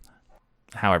don't know.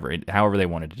 However they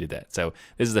wanted to do that. So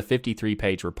this is a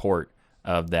 53-page report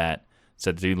of that.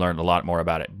 So you learned a lot more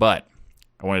about it. But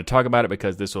I wanted to talk about it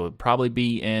because this will probably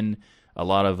be in a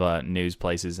lot of news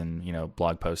places and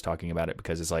blog posts talking about it,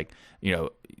 because it's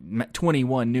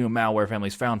 21 new malware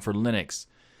families found for Linux.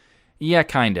 Yeah,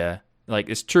 kinda.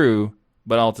 It's true,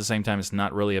 but all at the same time, it's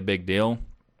not really a big deal,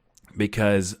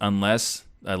 because unless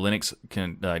a Linux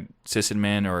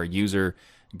sysadmin or a user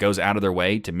goes out of their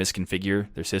way to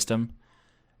misconfigure their system,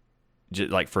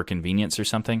 like for convenience or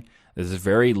something, there's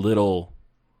very little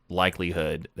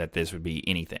likelihood that this would be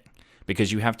anything,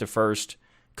 because you have to first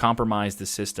compromise the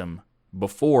system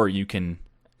before you can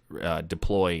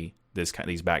deploy these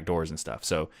backdoors and stuff.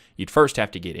 So you'd first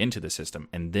have to get into the system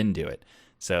and then do it.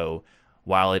 So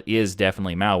while it is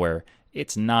definitely malware,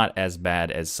 it's not as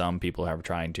bad as some people are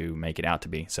trying to make it out to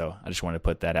be. So I just wanted to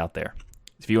put that out there.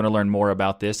 If you want to learn more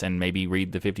about this and maybe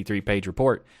read the 53-page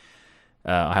report,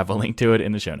 I'll have a link to it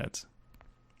in the show notes.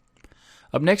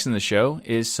 Up next in the show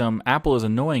is some Apple is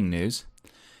annoying news.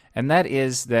 And that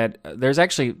is that there's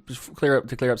actually, to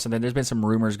clear up something, there's been some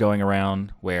rumors going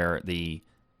around where the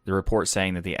report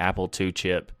saying that the Apple II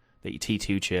chip, the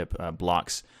T2 chip,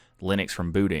 blocks Linux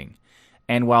from booting.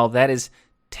 And while that is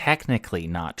technically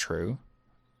not true,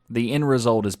 the end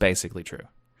result is basically true.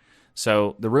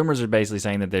 So the rumors are basically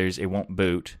saying that it won't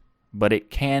boot, but it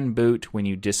can boot when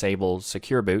you disable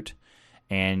secure boot,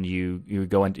 and you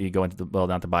go into the, well,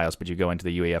 not the BIOS, but you go into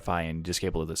the UEFI and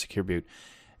disable the secure boot.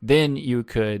 Then you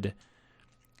could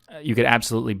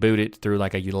absolutely boot it through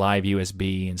like a live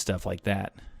USB and stuff like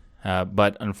that.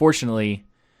 But unfortunately,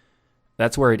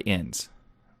 that's where it ends.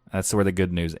 That's where the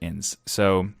good news ends.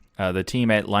 So the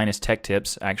team at Linus Tech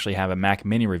Tips actually have a Mac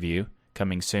Mini review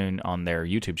coming soon on their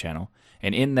YouTube channel.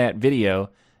 And in that video,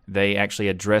 they actually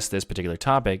addressed this particular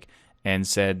topic and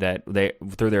said that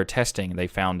through their testing, they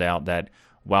found out that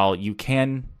while you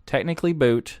can technically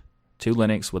boot to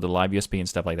Linux with a live USB and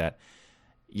stuff like that,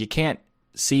 you can't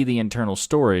see the internal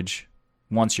storage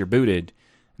once you're booted,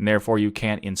 and therefore you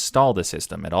can't install the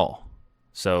system at all.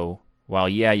 So while,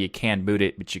 yeah, you can boot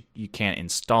it, but you can't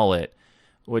install it,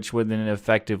 which would then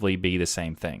effectively be the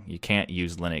same thing. You can't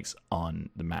use Linux on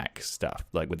the Mac stuff,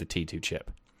 like with the T2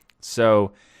 chip.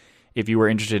 So if you were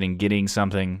interested in getting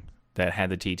something that had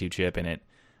the T2 chip in it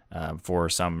for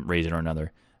some reason or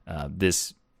another,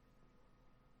 this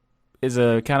is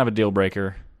a kind of a deal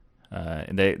breaker.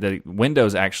 The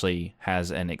Windows actually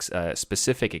has a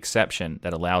specific exception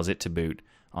that allows it to boot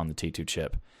on the T2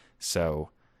 chip. So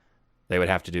they would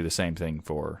have to do the same thing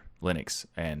for Linux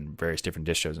and various different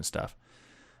distros and stuff.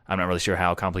 I'm not really sure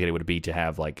how complicated it would be to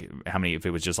have, like, if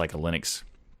it was just like a Linux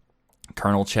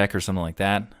kernel check or something like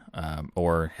that,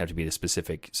 or have to be the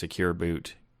specific secure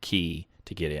boot key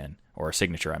to get in, or a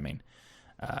signature, I mean.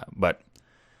 But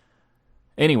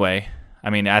anyway, I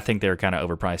mean, I think they're kind of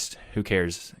overpriced. Who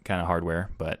cares kind of hardware,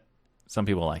 but some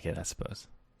people like it, I suppose.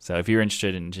 So if you're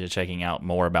interested in checking out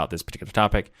more about this particular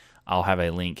topic, I'll have a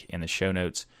link in the show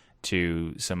notes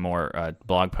to some more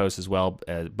blog posts as well.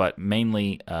 But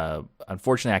mainly,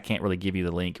 unfortunately, I can't really give you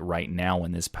the link right now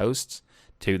when this posts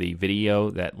to the video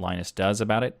that Linus does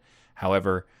about it.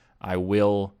 However, I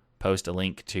will post a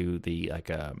link to the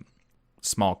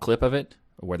small clip of it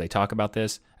where they talk about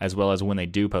this, as well as when they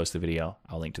do post the video,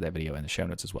 I'll link to that video in the show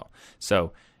notes as well.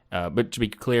 So, but to be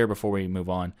clear before we move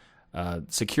on,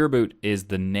 Secure Boot is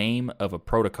the name of a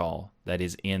protocol that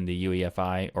is in the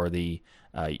UEFI, or the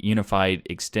Unified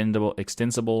Extensible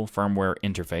Firmware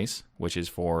Interface, which is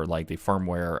for like the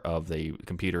firmware of the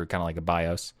computer, kind of like a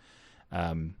BIOS.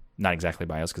 Not exactly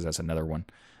BIOS, because that's another one.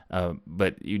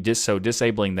 But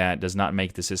disabling that does not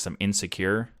make the system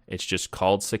insecure. It's just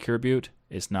called Secure Boot.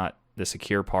 It's not the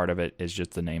secure part of it, is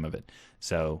just the name of it.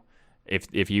 So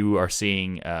if you are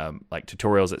seeing like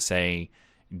tutorials that say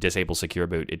disable Secure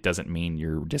Boot, it doesn't mean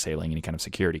you're disabling any kind of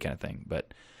security kind of thing.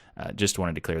 But just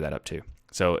wanted to clear that up too.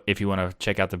 So if you want to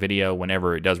check out the video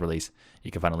whenever it does release,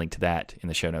 you can find a link to that in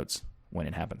the show notes when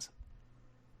it happens.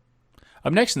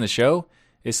 Up next in the show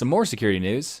is some more security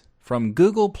news from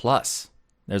Google+.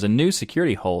 There's a new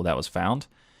security hole that was found,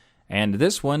 and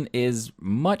this one is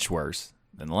much worse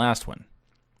than the last one.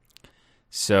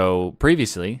 So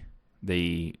previously,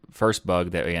 the first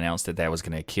bug that we announced that was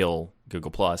going to kill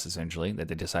Google+, essentially, that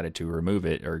they decided to remove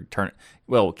it or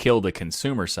kill the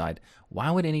consumer side.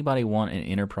 Why would anybody want an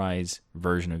enterprise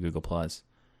version of Google+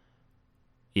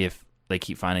 if they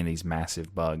keep finding these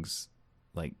massive bugs?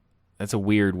 Like, that's a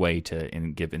weird way to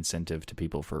give incentive to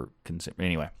people for consumer.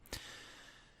 Anyway,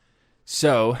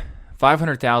 so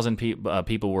 500,000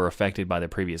 people were affected by the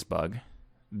previous bug.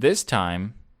 This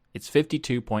time, it's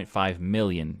 52.5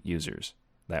 million users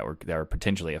that are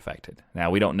potentially affected. Now,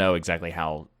 we don't know exactly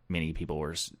how many people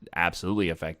were absolutely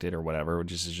affected or whatever,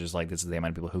 which is just like this is the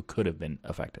amount of people who could have been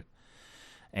affected.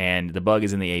 And the bug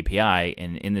is in the API,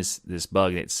 and in this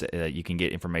bug, it's you can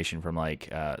get information from like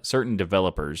certain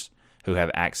developers who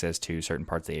have access to certain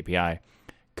parts of the API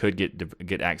could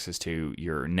get access to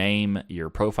your name, your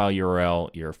profile URL,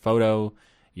 your photo,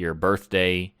 your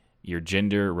birthday, your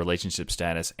gender, relationship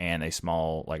status, and a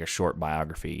small, like a short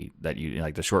biography that you,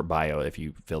 like the short bio if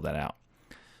you fill that out.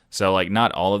 So like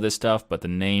not all of this stuff, but the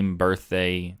name,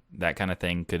 birthday, that kind of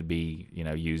thing could be,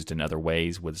 used in other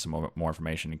ways with some more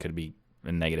information. It could be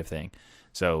a negative thing.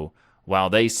 So while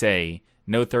they say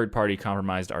no third party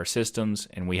compromised our systems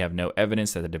and we have no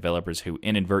evidence that the developers who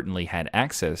inadvertently had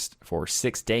access for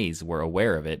 6 days were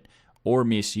aware of it or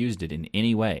misused it in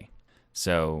any way.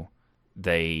 So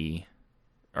they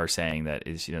are saying that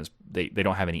they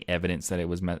don't have any evidence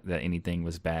that that anything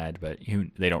was bad, but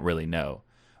they don't really know.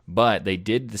 But they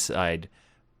did decide,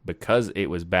 because it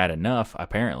was bad enough,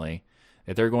 apparently,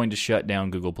 that they're going to shut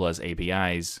down Google Plus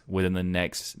APIs within the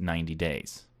next 90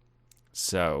 days.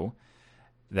 So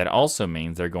that also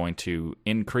means they're going to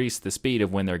increase the speed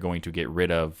of when they're going to get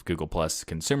rid of Google Plus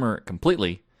Consumer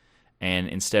completely. And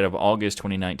instead of August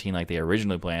 2019 like they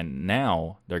originally planned,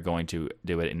 now they're going to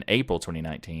do it in April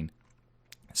 2019.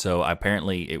 So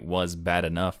apparently it was bad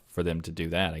enough for them to do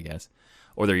that, I guess.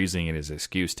 Or they're using it as an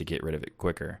excuse to get rid of it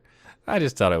quicker. I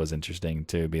just thought it was interesting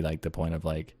to be like the point of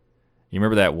like, you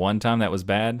remember that one time that was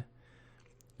bad?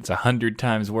 It's 100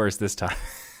 times worse this time.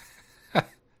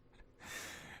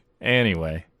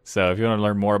 Anyway, so if you want to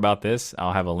learn more about this,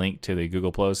 I'll have a link to the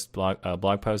Google Plus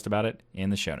blog post about it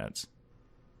in the show notes.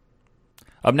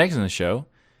 Up next in the show,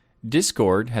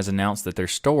 Discord has announced that their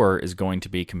store is going to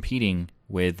be competing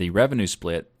with the revenue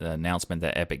split announcement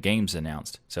that Epic Games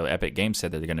announced. So Epic Games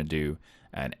said that they're going to do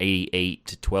an 88%,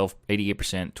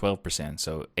 12%.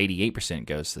 So 88%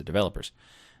 goes to the developers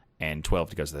and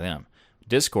 12% goes to them.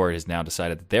 Discord has now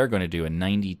decided that they're going to do a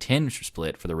 90-10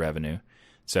 split for the revenue.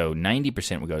 So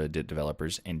 90% will go to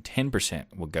developers and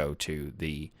 10% will go to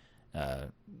the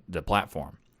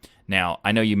platform. Now,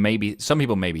 I know some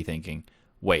people may be thinking,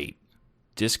 wait,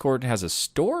 Discord has a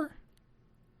store?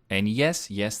 And yes,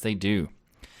 they do.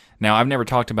 Now, I've never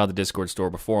talked about the Discord store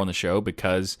before on the show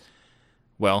because,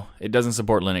 well, it doesn't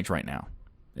support Linux right now.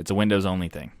 It's a Windows-only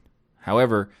thing.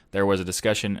 However, there was a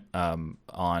discussion on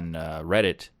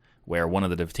Reddit where one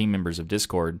of the team members of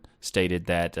Discord stated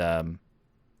that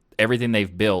everything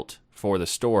they've built for the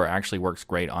store actually works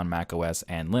great on macOS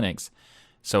and Linux.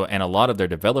 So, and a lot of their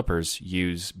developers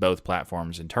use both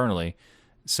platforms internally.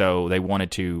 So they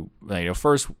wanted to,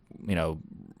 first,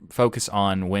 focus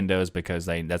on Windows because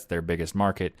that's their biggest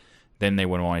market. Then they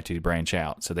would want to branch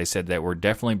out. So they said that we're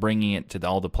definitely bringing it to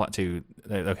all the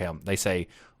they say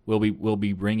we'll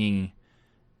be bringing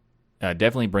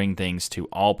definitely bring things to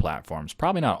all platforms.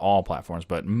 Probably not all platforms,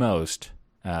 but most.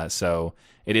 So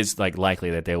it is likely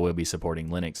that they will be supporting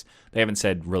Linux. They haven't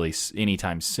said really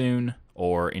anytime soon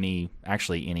or any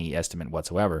estimate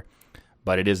whatsoever.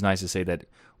 But it is nice to say that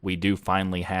we do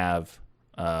finally have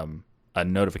a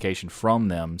notification from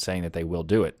them saying that they will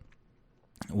do it.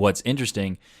 What's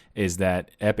interesting is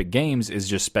that Epic Games is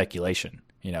just speculation.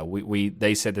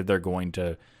 They said that they're going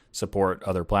to support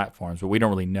other platforms, but we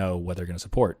don't really know what they're going to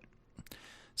support.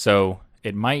 So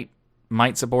it might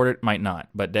support it, might not.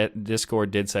 But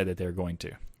Discord did say that they're going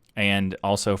to. And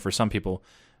also for some people,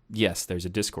 yes, there's a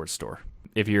Discord store.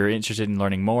 If you're interested in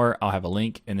learning more, I'll have a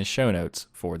link in the show notes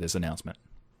for this announcement.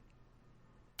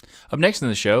 Up next in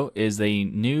the show is the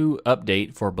new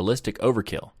update for Ballistic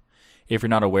Overkill. If you're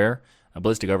not aware,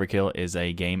 Ballistic Overkill is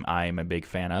a game I'm a big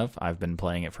fan of. I've been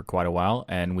playing it for quite a while,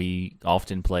 and we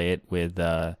often play it with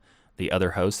the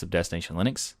other hosts of Destination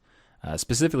Linux.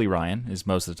 Specifically, Ryan is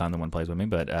most of the time the one who plays with me,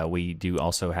 but we do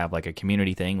also have a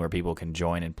community thing where people can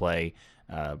join and play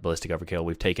Ballistic Overkill.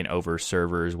 We've taken over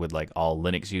servers with all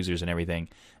Linux users and everything,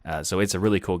 so it's a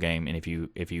really cool game. And if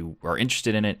you are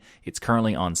interested in it, it's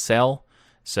currently on sale,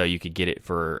 so you could get it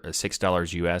for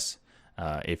 $6 US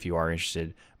if you are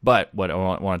interested. But what I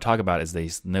want to talk about is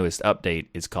the newest update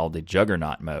is called the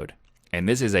Juggernaut mode, and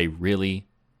this is a really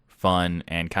fun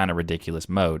and kind of ridiculous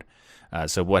mode.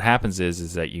 So what happens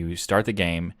is that you start the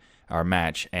game or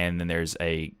match, and then there's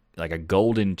a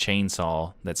golden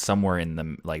chainsaw that's somewhere in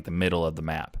the middle of the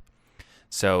map.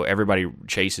 So everybody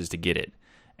chases to get it,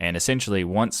 and essentially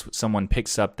once someone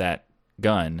picks up that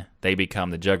gun, they become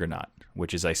the Juggernaut,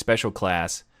 which is a special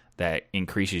class that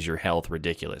increases your health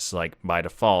ridiculous. By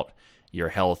default, your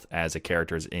health as a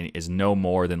character is no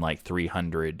more than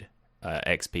 300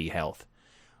 XP health.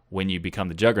 When you become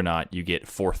the Juggernaut, you get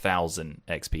 4,000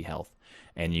 XP health,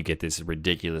 and you get this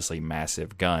ridiculously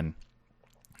massive gun.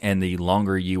 And the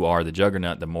longer you are the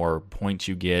Juggernaut, the more points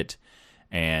you get,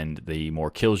 and the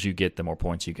more kills you get, the more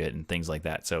points you get, and things like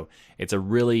that. So it's a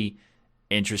really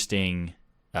interesting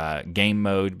game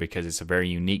mode because it's a very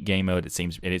unique game mode.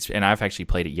 And I've actually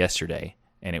played it yesterday,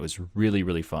 and it was really,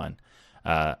 really fun.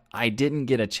 I didn't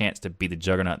get a chance to be the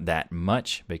Juggernaut that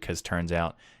much because turns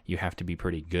out you have to be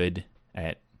pretty good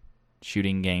at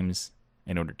shooting games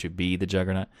in order to be the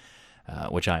Juggernaut,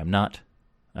 which I am not.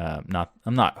 I'm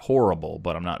not horrible,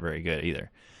 but I'm not very good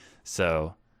either.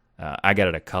 So I got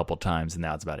it a couple times, and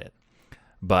that's about it.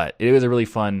 But it was a really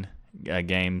fun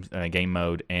game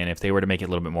mode, and if they were to make it a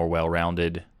little bit more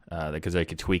well-rounded, because they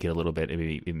could tweak it a little bit, it'd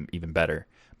be even better.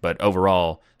 But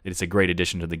overall, it's a great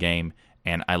addition to the game,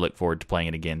 and I look forward to playing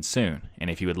it again soon. And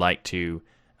if you would like to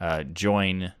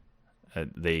join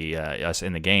us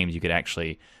in the games, you could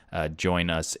actually join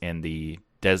us in the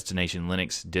Destination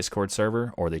Linux Discord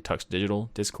server or the Tux Digital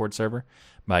Discord server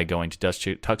by going to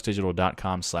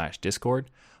tuxdigital.com/discord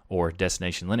or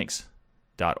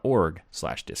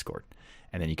destinationlinux.org/discord.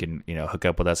 And then you can hook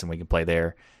up with us and we can play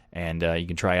there, and you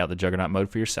can try out the Juggernaut mode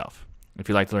for yourself. If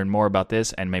you'd like to learn more about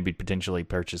this and maybe potentially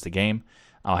purchase the game,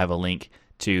 I'll have a link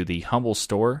to the Humble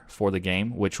store for the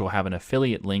game, which will have an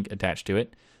affiliate link attached to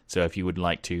it. So if you would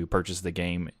like to purchase the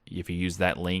game, if you use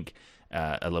that link,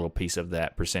 a little piece of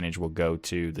that percentage will go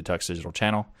to the Tux Digital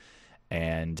channel.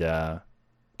 And I'll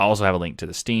also have a link to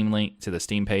the Steam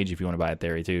page if you want to buy it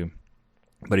there too.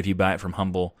 But if you buy it from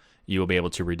Humble, you will be able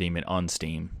to redeem it on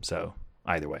Steam. So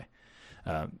either way.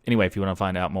 Anyway, if you want to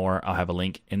find out more, I'll have a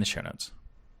link in the show notes.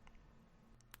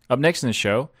 Up next in the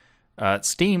show,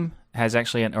 Steam has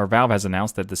actually, or Valve has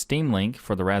announced that the Steam Link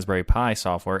for the Raspberry Pi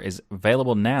software is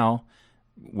available now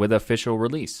with official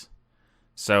release.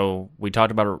 So we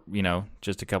talked about it,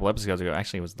 just a couple episodes ago.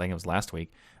 Actually, I think it was last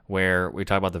week, where we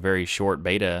talked about the very short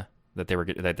beta that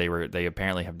they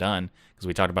apparently have done, because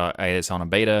we talked about, hey, it's on a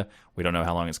beta, we don't know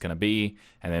how long it's going to be,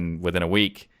 and then within a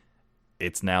week,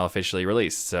 it's now officially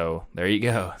released. So there you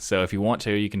go. So if you want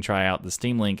to, you can try out the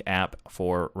Steam Link app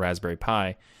for Raspberry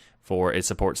Pi. It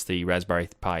supports the Raspberry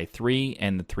Pi 3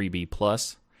 and the 3B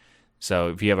Plus. So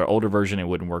if you have an older version, it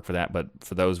wouldn't work for that, but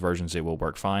for those versions, it will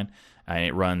work fine. And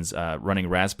it runs running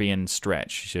Raspbian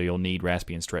Stretch, so you'll need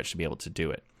Raspbian Stretch to be able to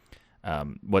do it.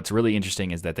 What's really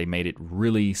interesting is that they made it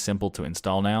really simple to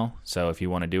install now. So if you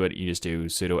want to do it, you just do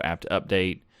sudo apt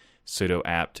update, sudo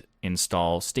apt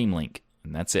install Steam Link,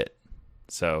 and that's it.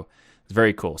 So it's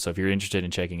very cool. So if you're interested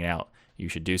in checking it out, you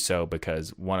should do so, because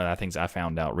one of the things I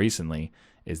found out recently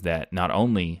is that not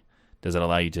only does it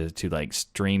allow you to like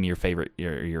stream your favorite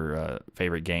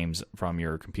favorite games from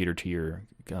your computer to your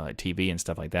TV and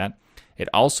stuff like that, it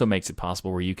also makes it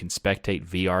possible where you can spectate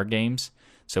VR games.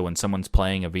 So when someone's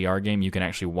playing a VR game, you can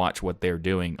actually watch what they're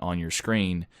doing on your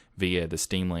screen via the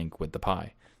Steam Link with the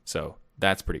Pi. So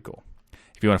that's pretty cool.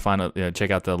 If you want to check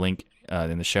out the link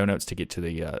in the show notes to get to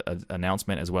the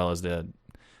announcement, as well as the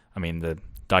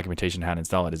documentation how to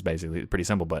install it is basically pretty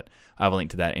simple, but I have a link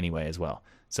to that anyway as well.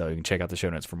 So you can check out the show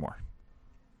notes for more.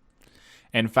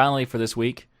 And finally for this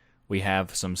week, we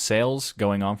have some sales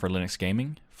going on for Linux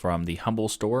gaming from the Humble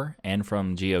store and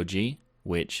from GOG,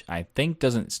 which I think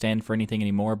doesn't stand for anything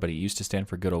anymore, but it used to stand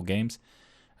for Good Old Games.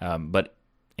 But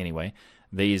anyway,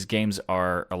 these games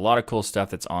are a lot of cool stuff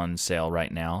that's on sale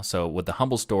right now. So with the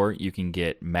Humble store, you can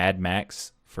get Mad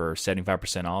Max for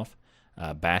 75% off,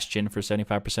 Bastion for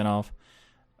 75% off,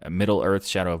 Middle Earth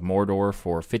Shadow of Mordor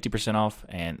for 50% off,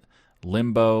 and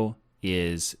Limbo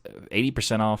is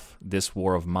 80% off. This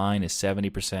War of Mine is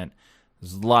 70%.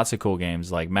 There's lots of cool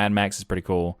games. Like Mad Max is pretty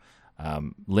cool.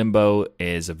 Limbo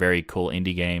is a very cool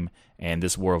indie game, and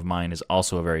this War of Mine is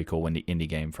also a very cool indie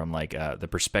game from like the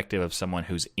perspective of someone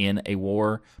who's in a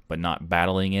war but not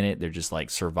battling in it. They're just like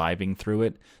surviving through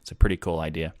it. It's a pretty cool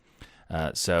idea.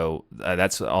 So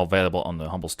that's all available on the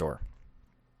Humble store.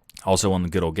 Also on the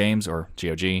Good Old Games, or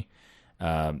GOG,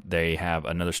 they have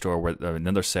another store with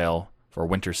another sale for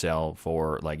winter sale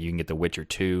for, like, you can get The Witcher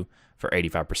 2 for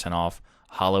 85% off,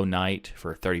 Hollow Knight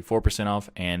for 34% off,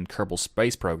 and Kerbal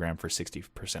Space Program for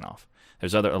 60% off.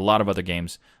 There's a lot of other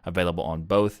games available on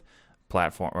both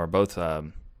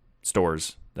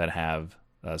stores that have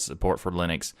support for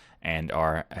Linux and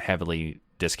are heavily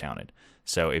discounted.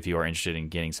 So if you are interested in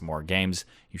getting some more games,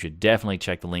 you should definitely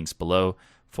check the links below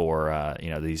for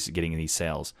getting these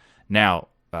sales. Now,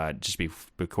 just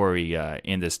before we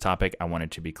end this topic, I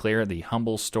wanted to be clear: the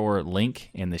Humble Store link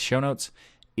in the show notes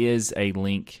is a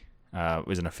link,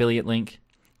 is an affiliate link.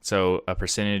 So a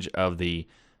percentage of the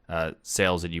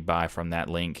sales that you buy from that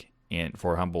link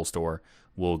for Humble Store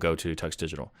will go to Tux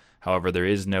Digital. However, there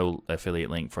is no affiliate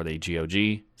link for the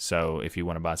GOG. So if you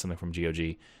want to buy something from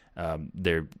GOG,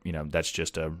 that's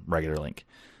just a regular link.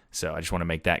 So I just want to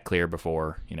make that clear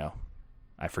before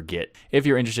I forget. If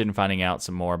you're interested in finding out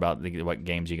some more about what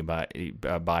games you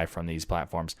can buy from these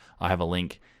platforms, I'll have a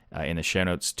link in the show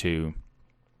notes to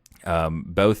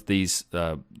both these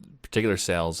particular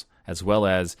sales, as well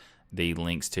as the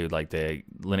links to like the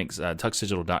Linux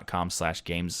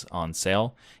tuxdigital.com/games on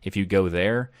sale. If you go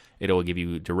there, it'll give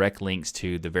you direct links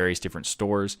to the various different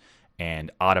stores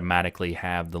and automatically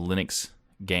have the Linux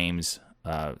games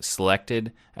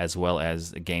selected, as well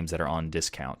as games that are on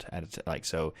discount.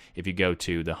 So if you go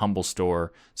to the Humble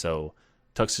store, so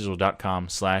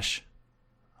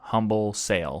tuxdigital.com/humble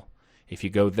sale, if you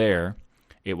go there,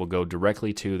 it will go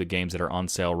directly to the games that are on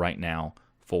sale right now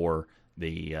for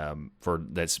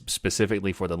that's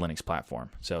specifically for the Linux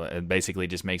platform. So it basically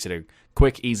just makes it a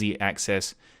quick, easy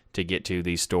access to get to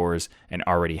these stores and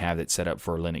already have it set up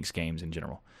for Linux games in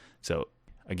general. So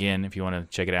again, if you want to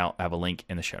check it out, I have a link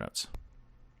in the show notes.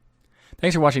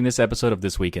 Thanks for watching this episode of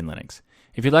This Week in Linux.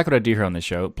 If you like what I do here on this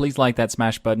show, please like that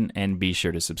smash button and be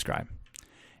sure to subscribe.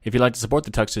 If you'd like to support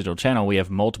the Tux Digital channel, we have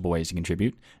multiple ways to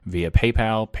contribute via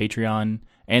PayPal, Patreon,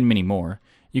 and many more.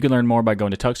 You can learn more by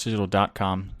going to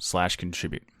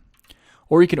tuxdigital.com/contribute.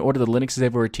 Or you can order the Linux is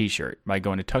Everywhere t-shirt by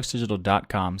going to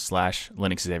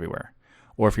tuxdigital.com/Linux is Everywhere.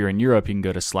 Or if you're in Europe, you can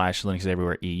go to /Linux is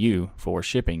Everywhere EU for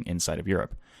shipping inside of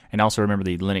Europe. And also remember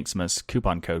the Linuxmas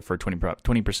coupon code for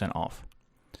 20% off.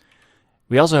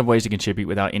 We also have ways to contribute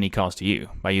without any cost to you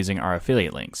by using our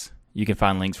affiliate links. You can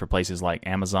find links for places like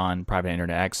Amazon, Private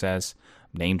Internet Access,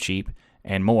 Namecheap,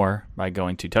 and more by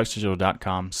going to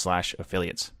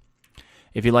tuxdigital.com/affiliates.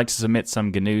 If you'd like to submit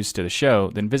some GNUs to the show,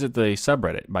 then visit the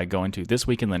subreddit by going to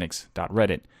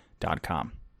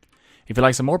thisweekinlinux.reddit.com. If you'd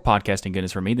like some more podcasting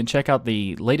goodness from me, then check out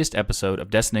the latest episode of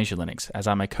Destination Linux, as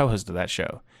I'm a co-host of that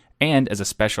show. And as a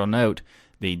special note,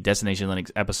 the Destination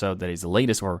Linux episode that is the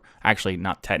latest, or actually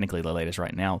not technically the latest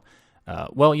right now,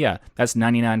 that's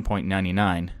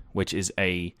 99.99, which is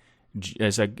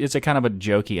it's a kind of a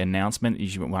jokey announcement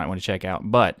you might want to check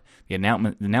out. But the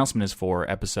announcement is for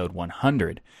episode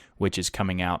 100, which is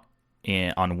coming out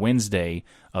on Wednesday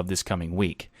of this coming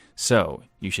week. So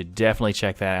you should definitely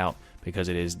check that out because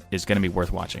it's going to be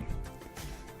worth watching.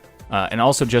 And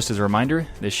also, just as a reminder,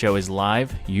 this show is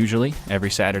live, usually every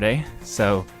Saturday.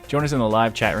 So join us in the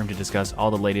live chat room to discuss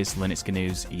all the latest Linux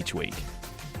news each week.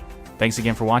 Thanks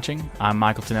again for watching. I'm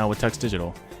Michael Tennell with Tux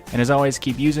Digital. And as always,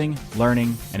 keep using,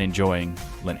 learning, and enjoying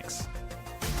Linux.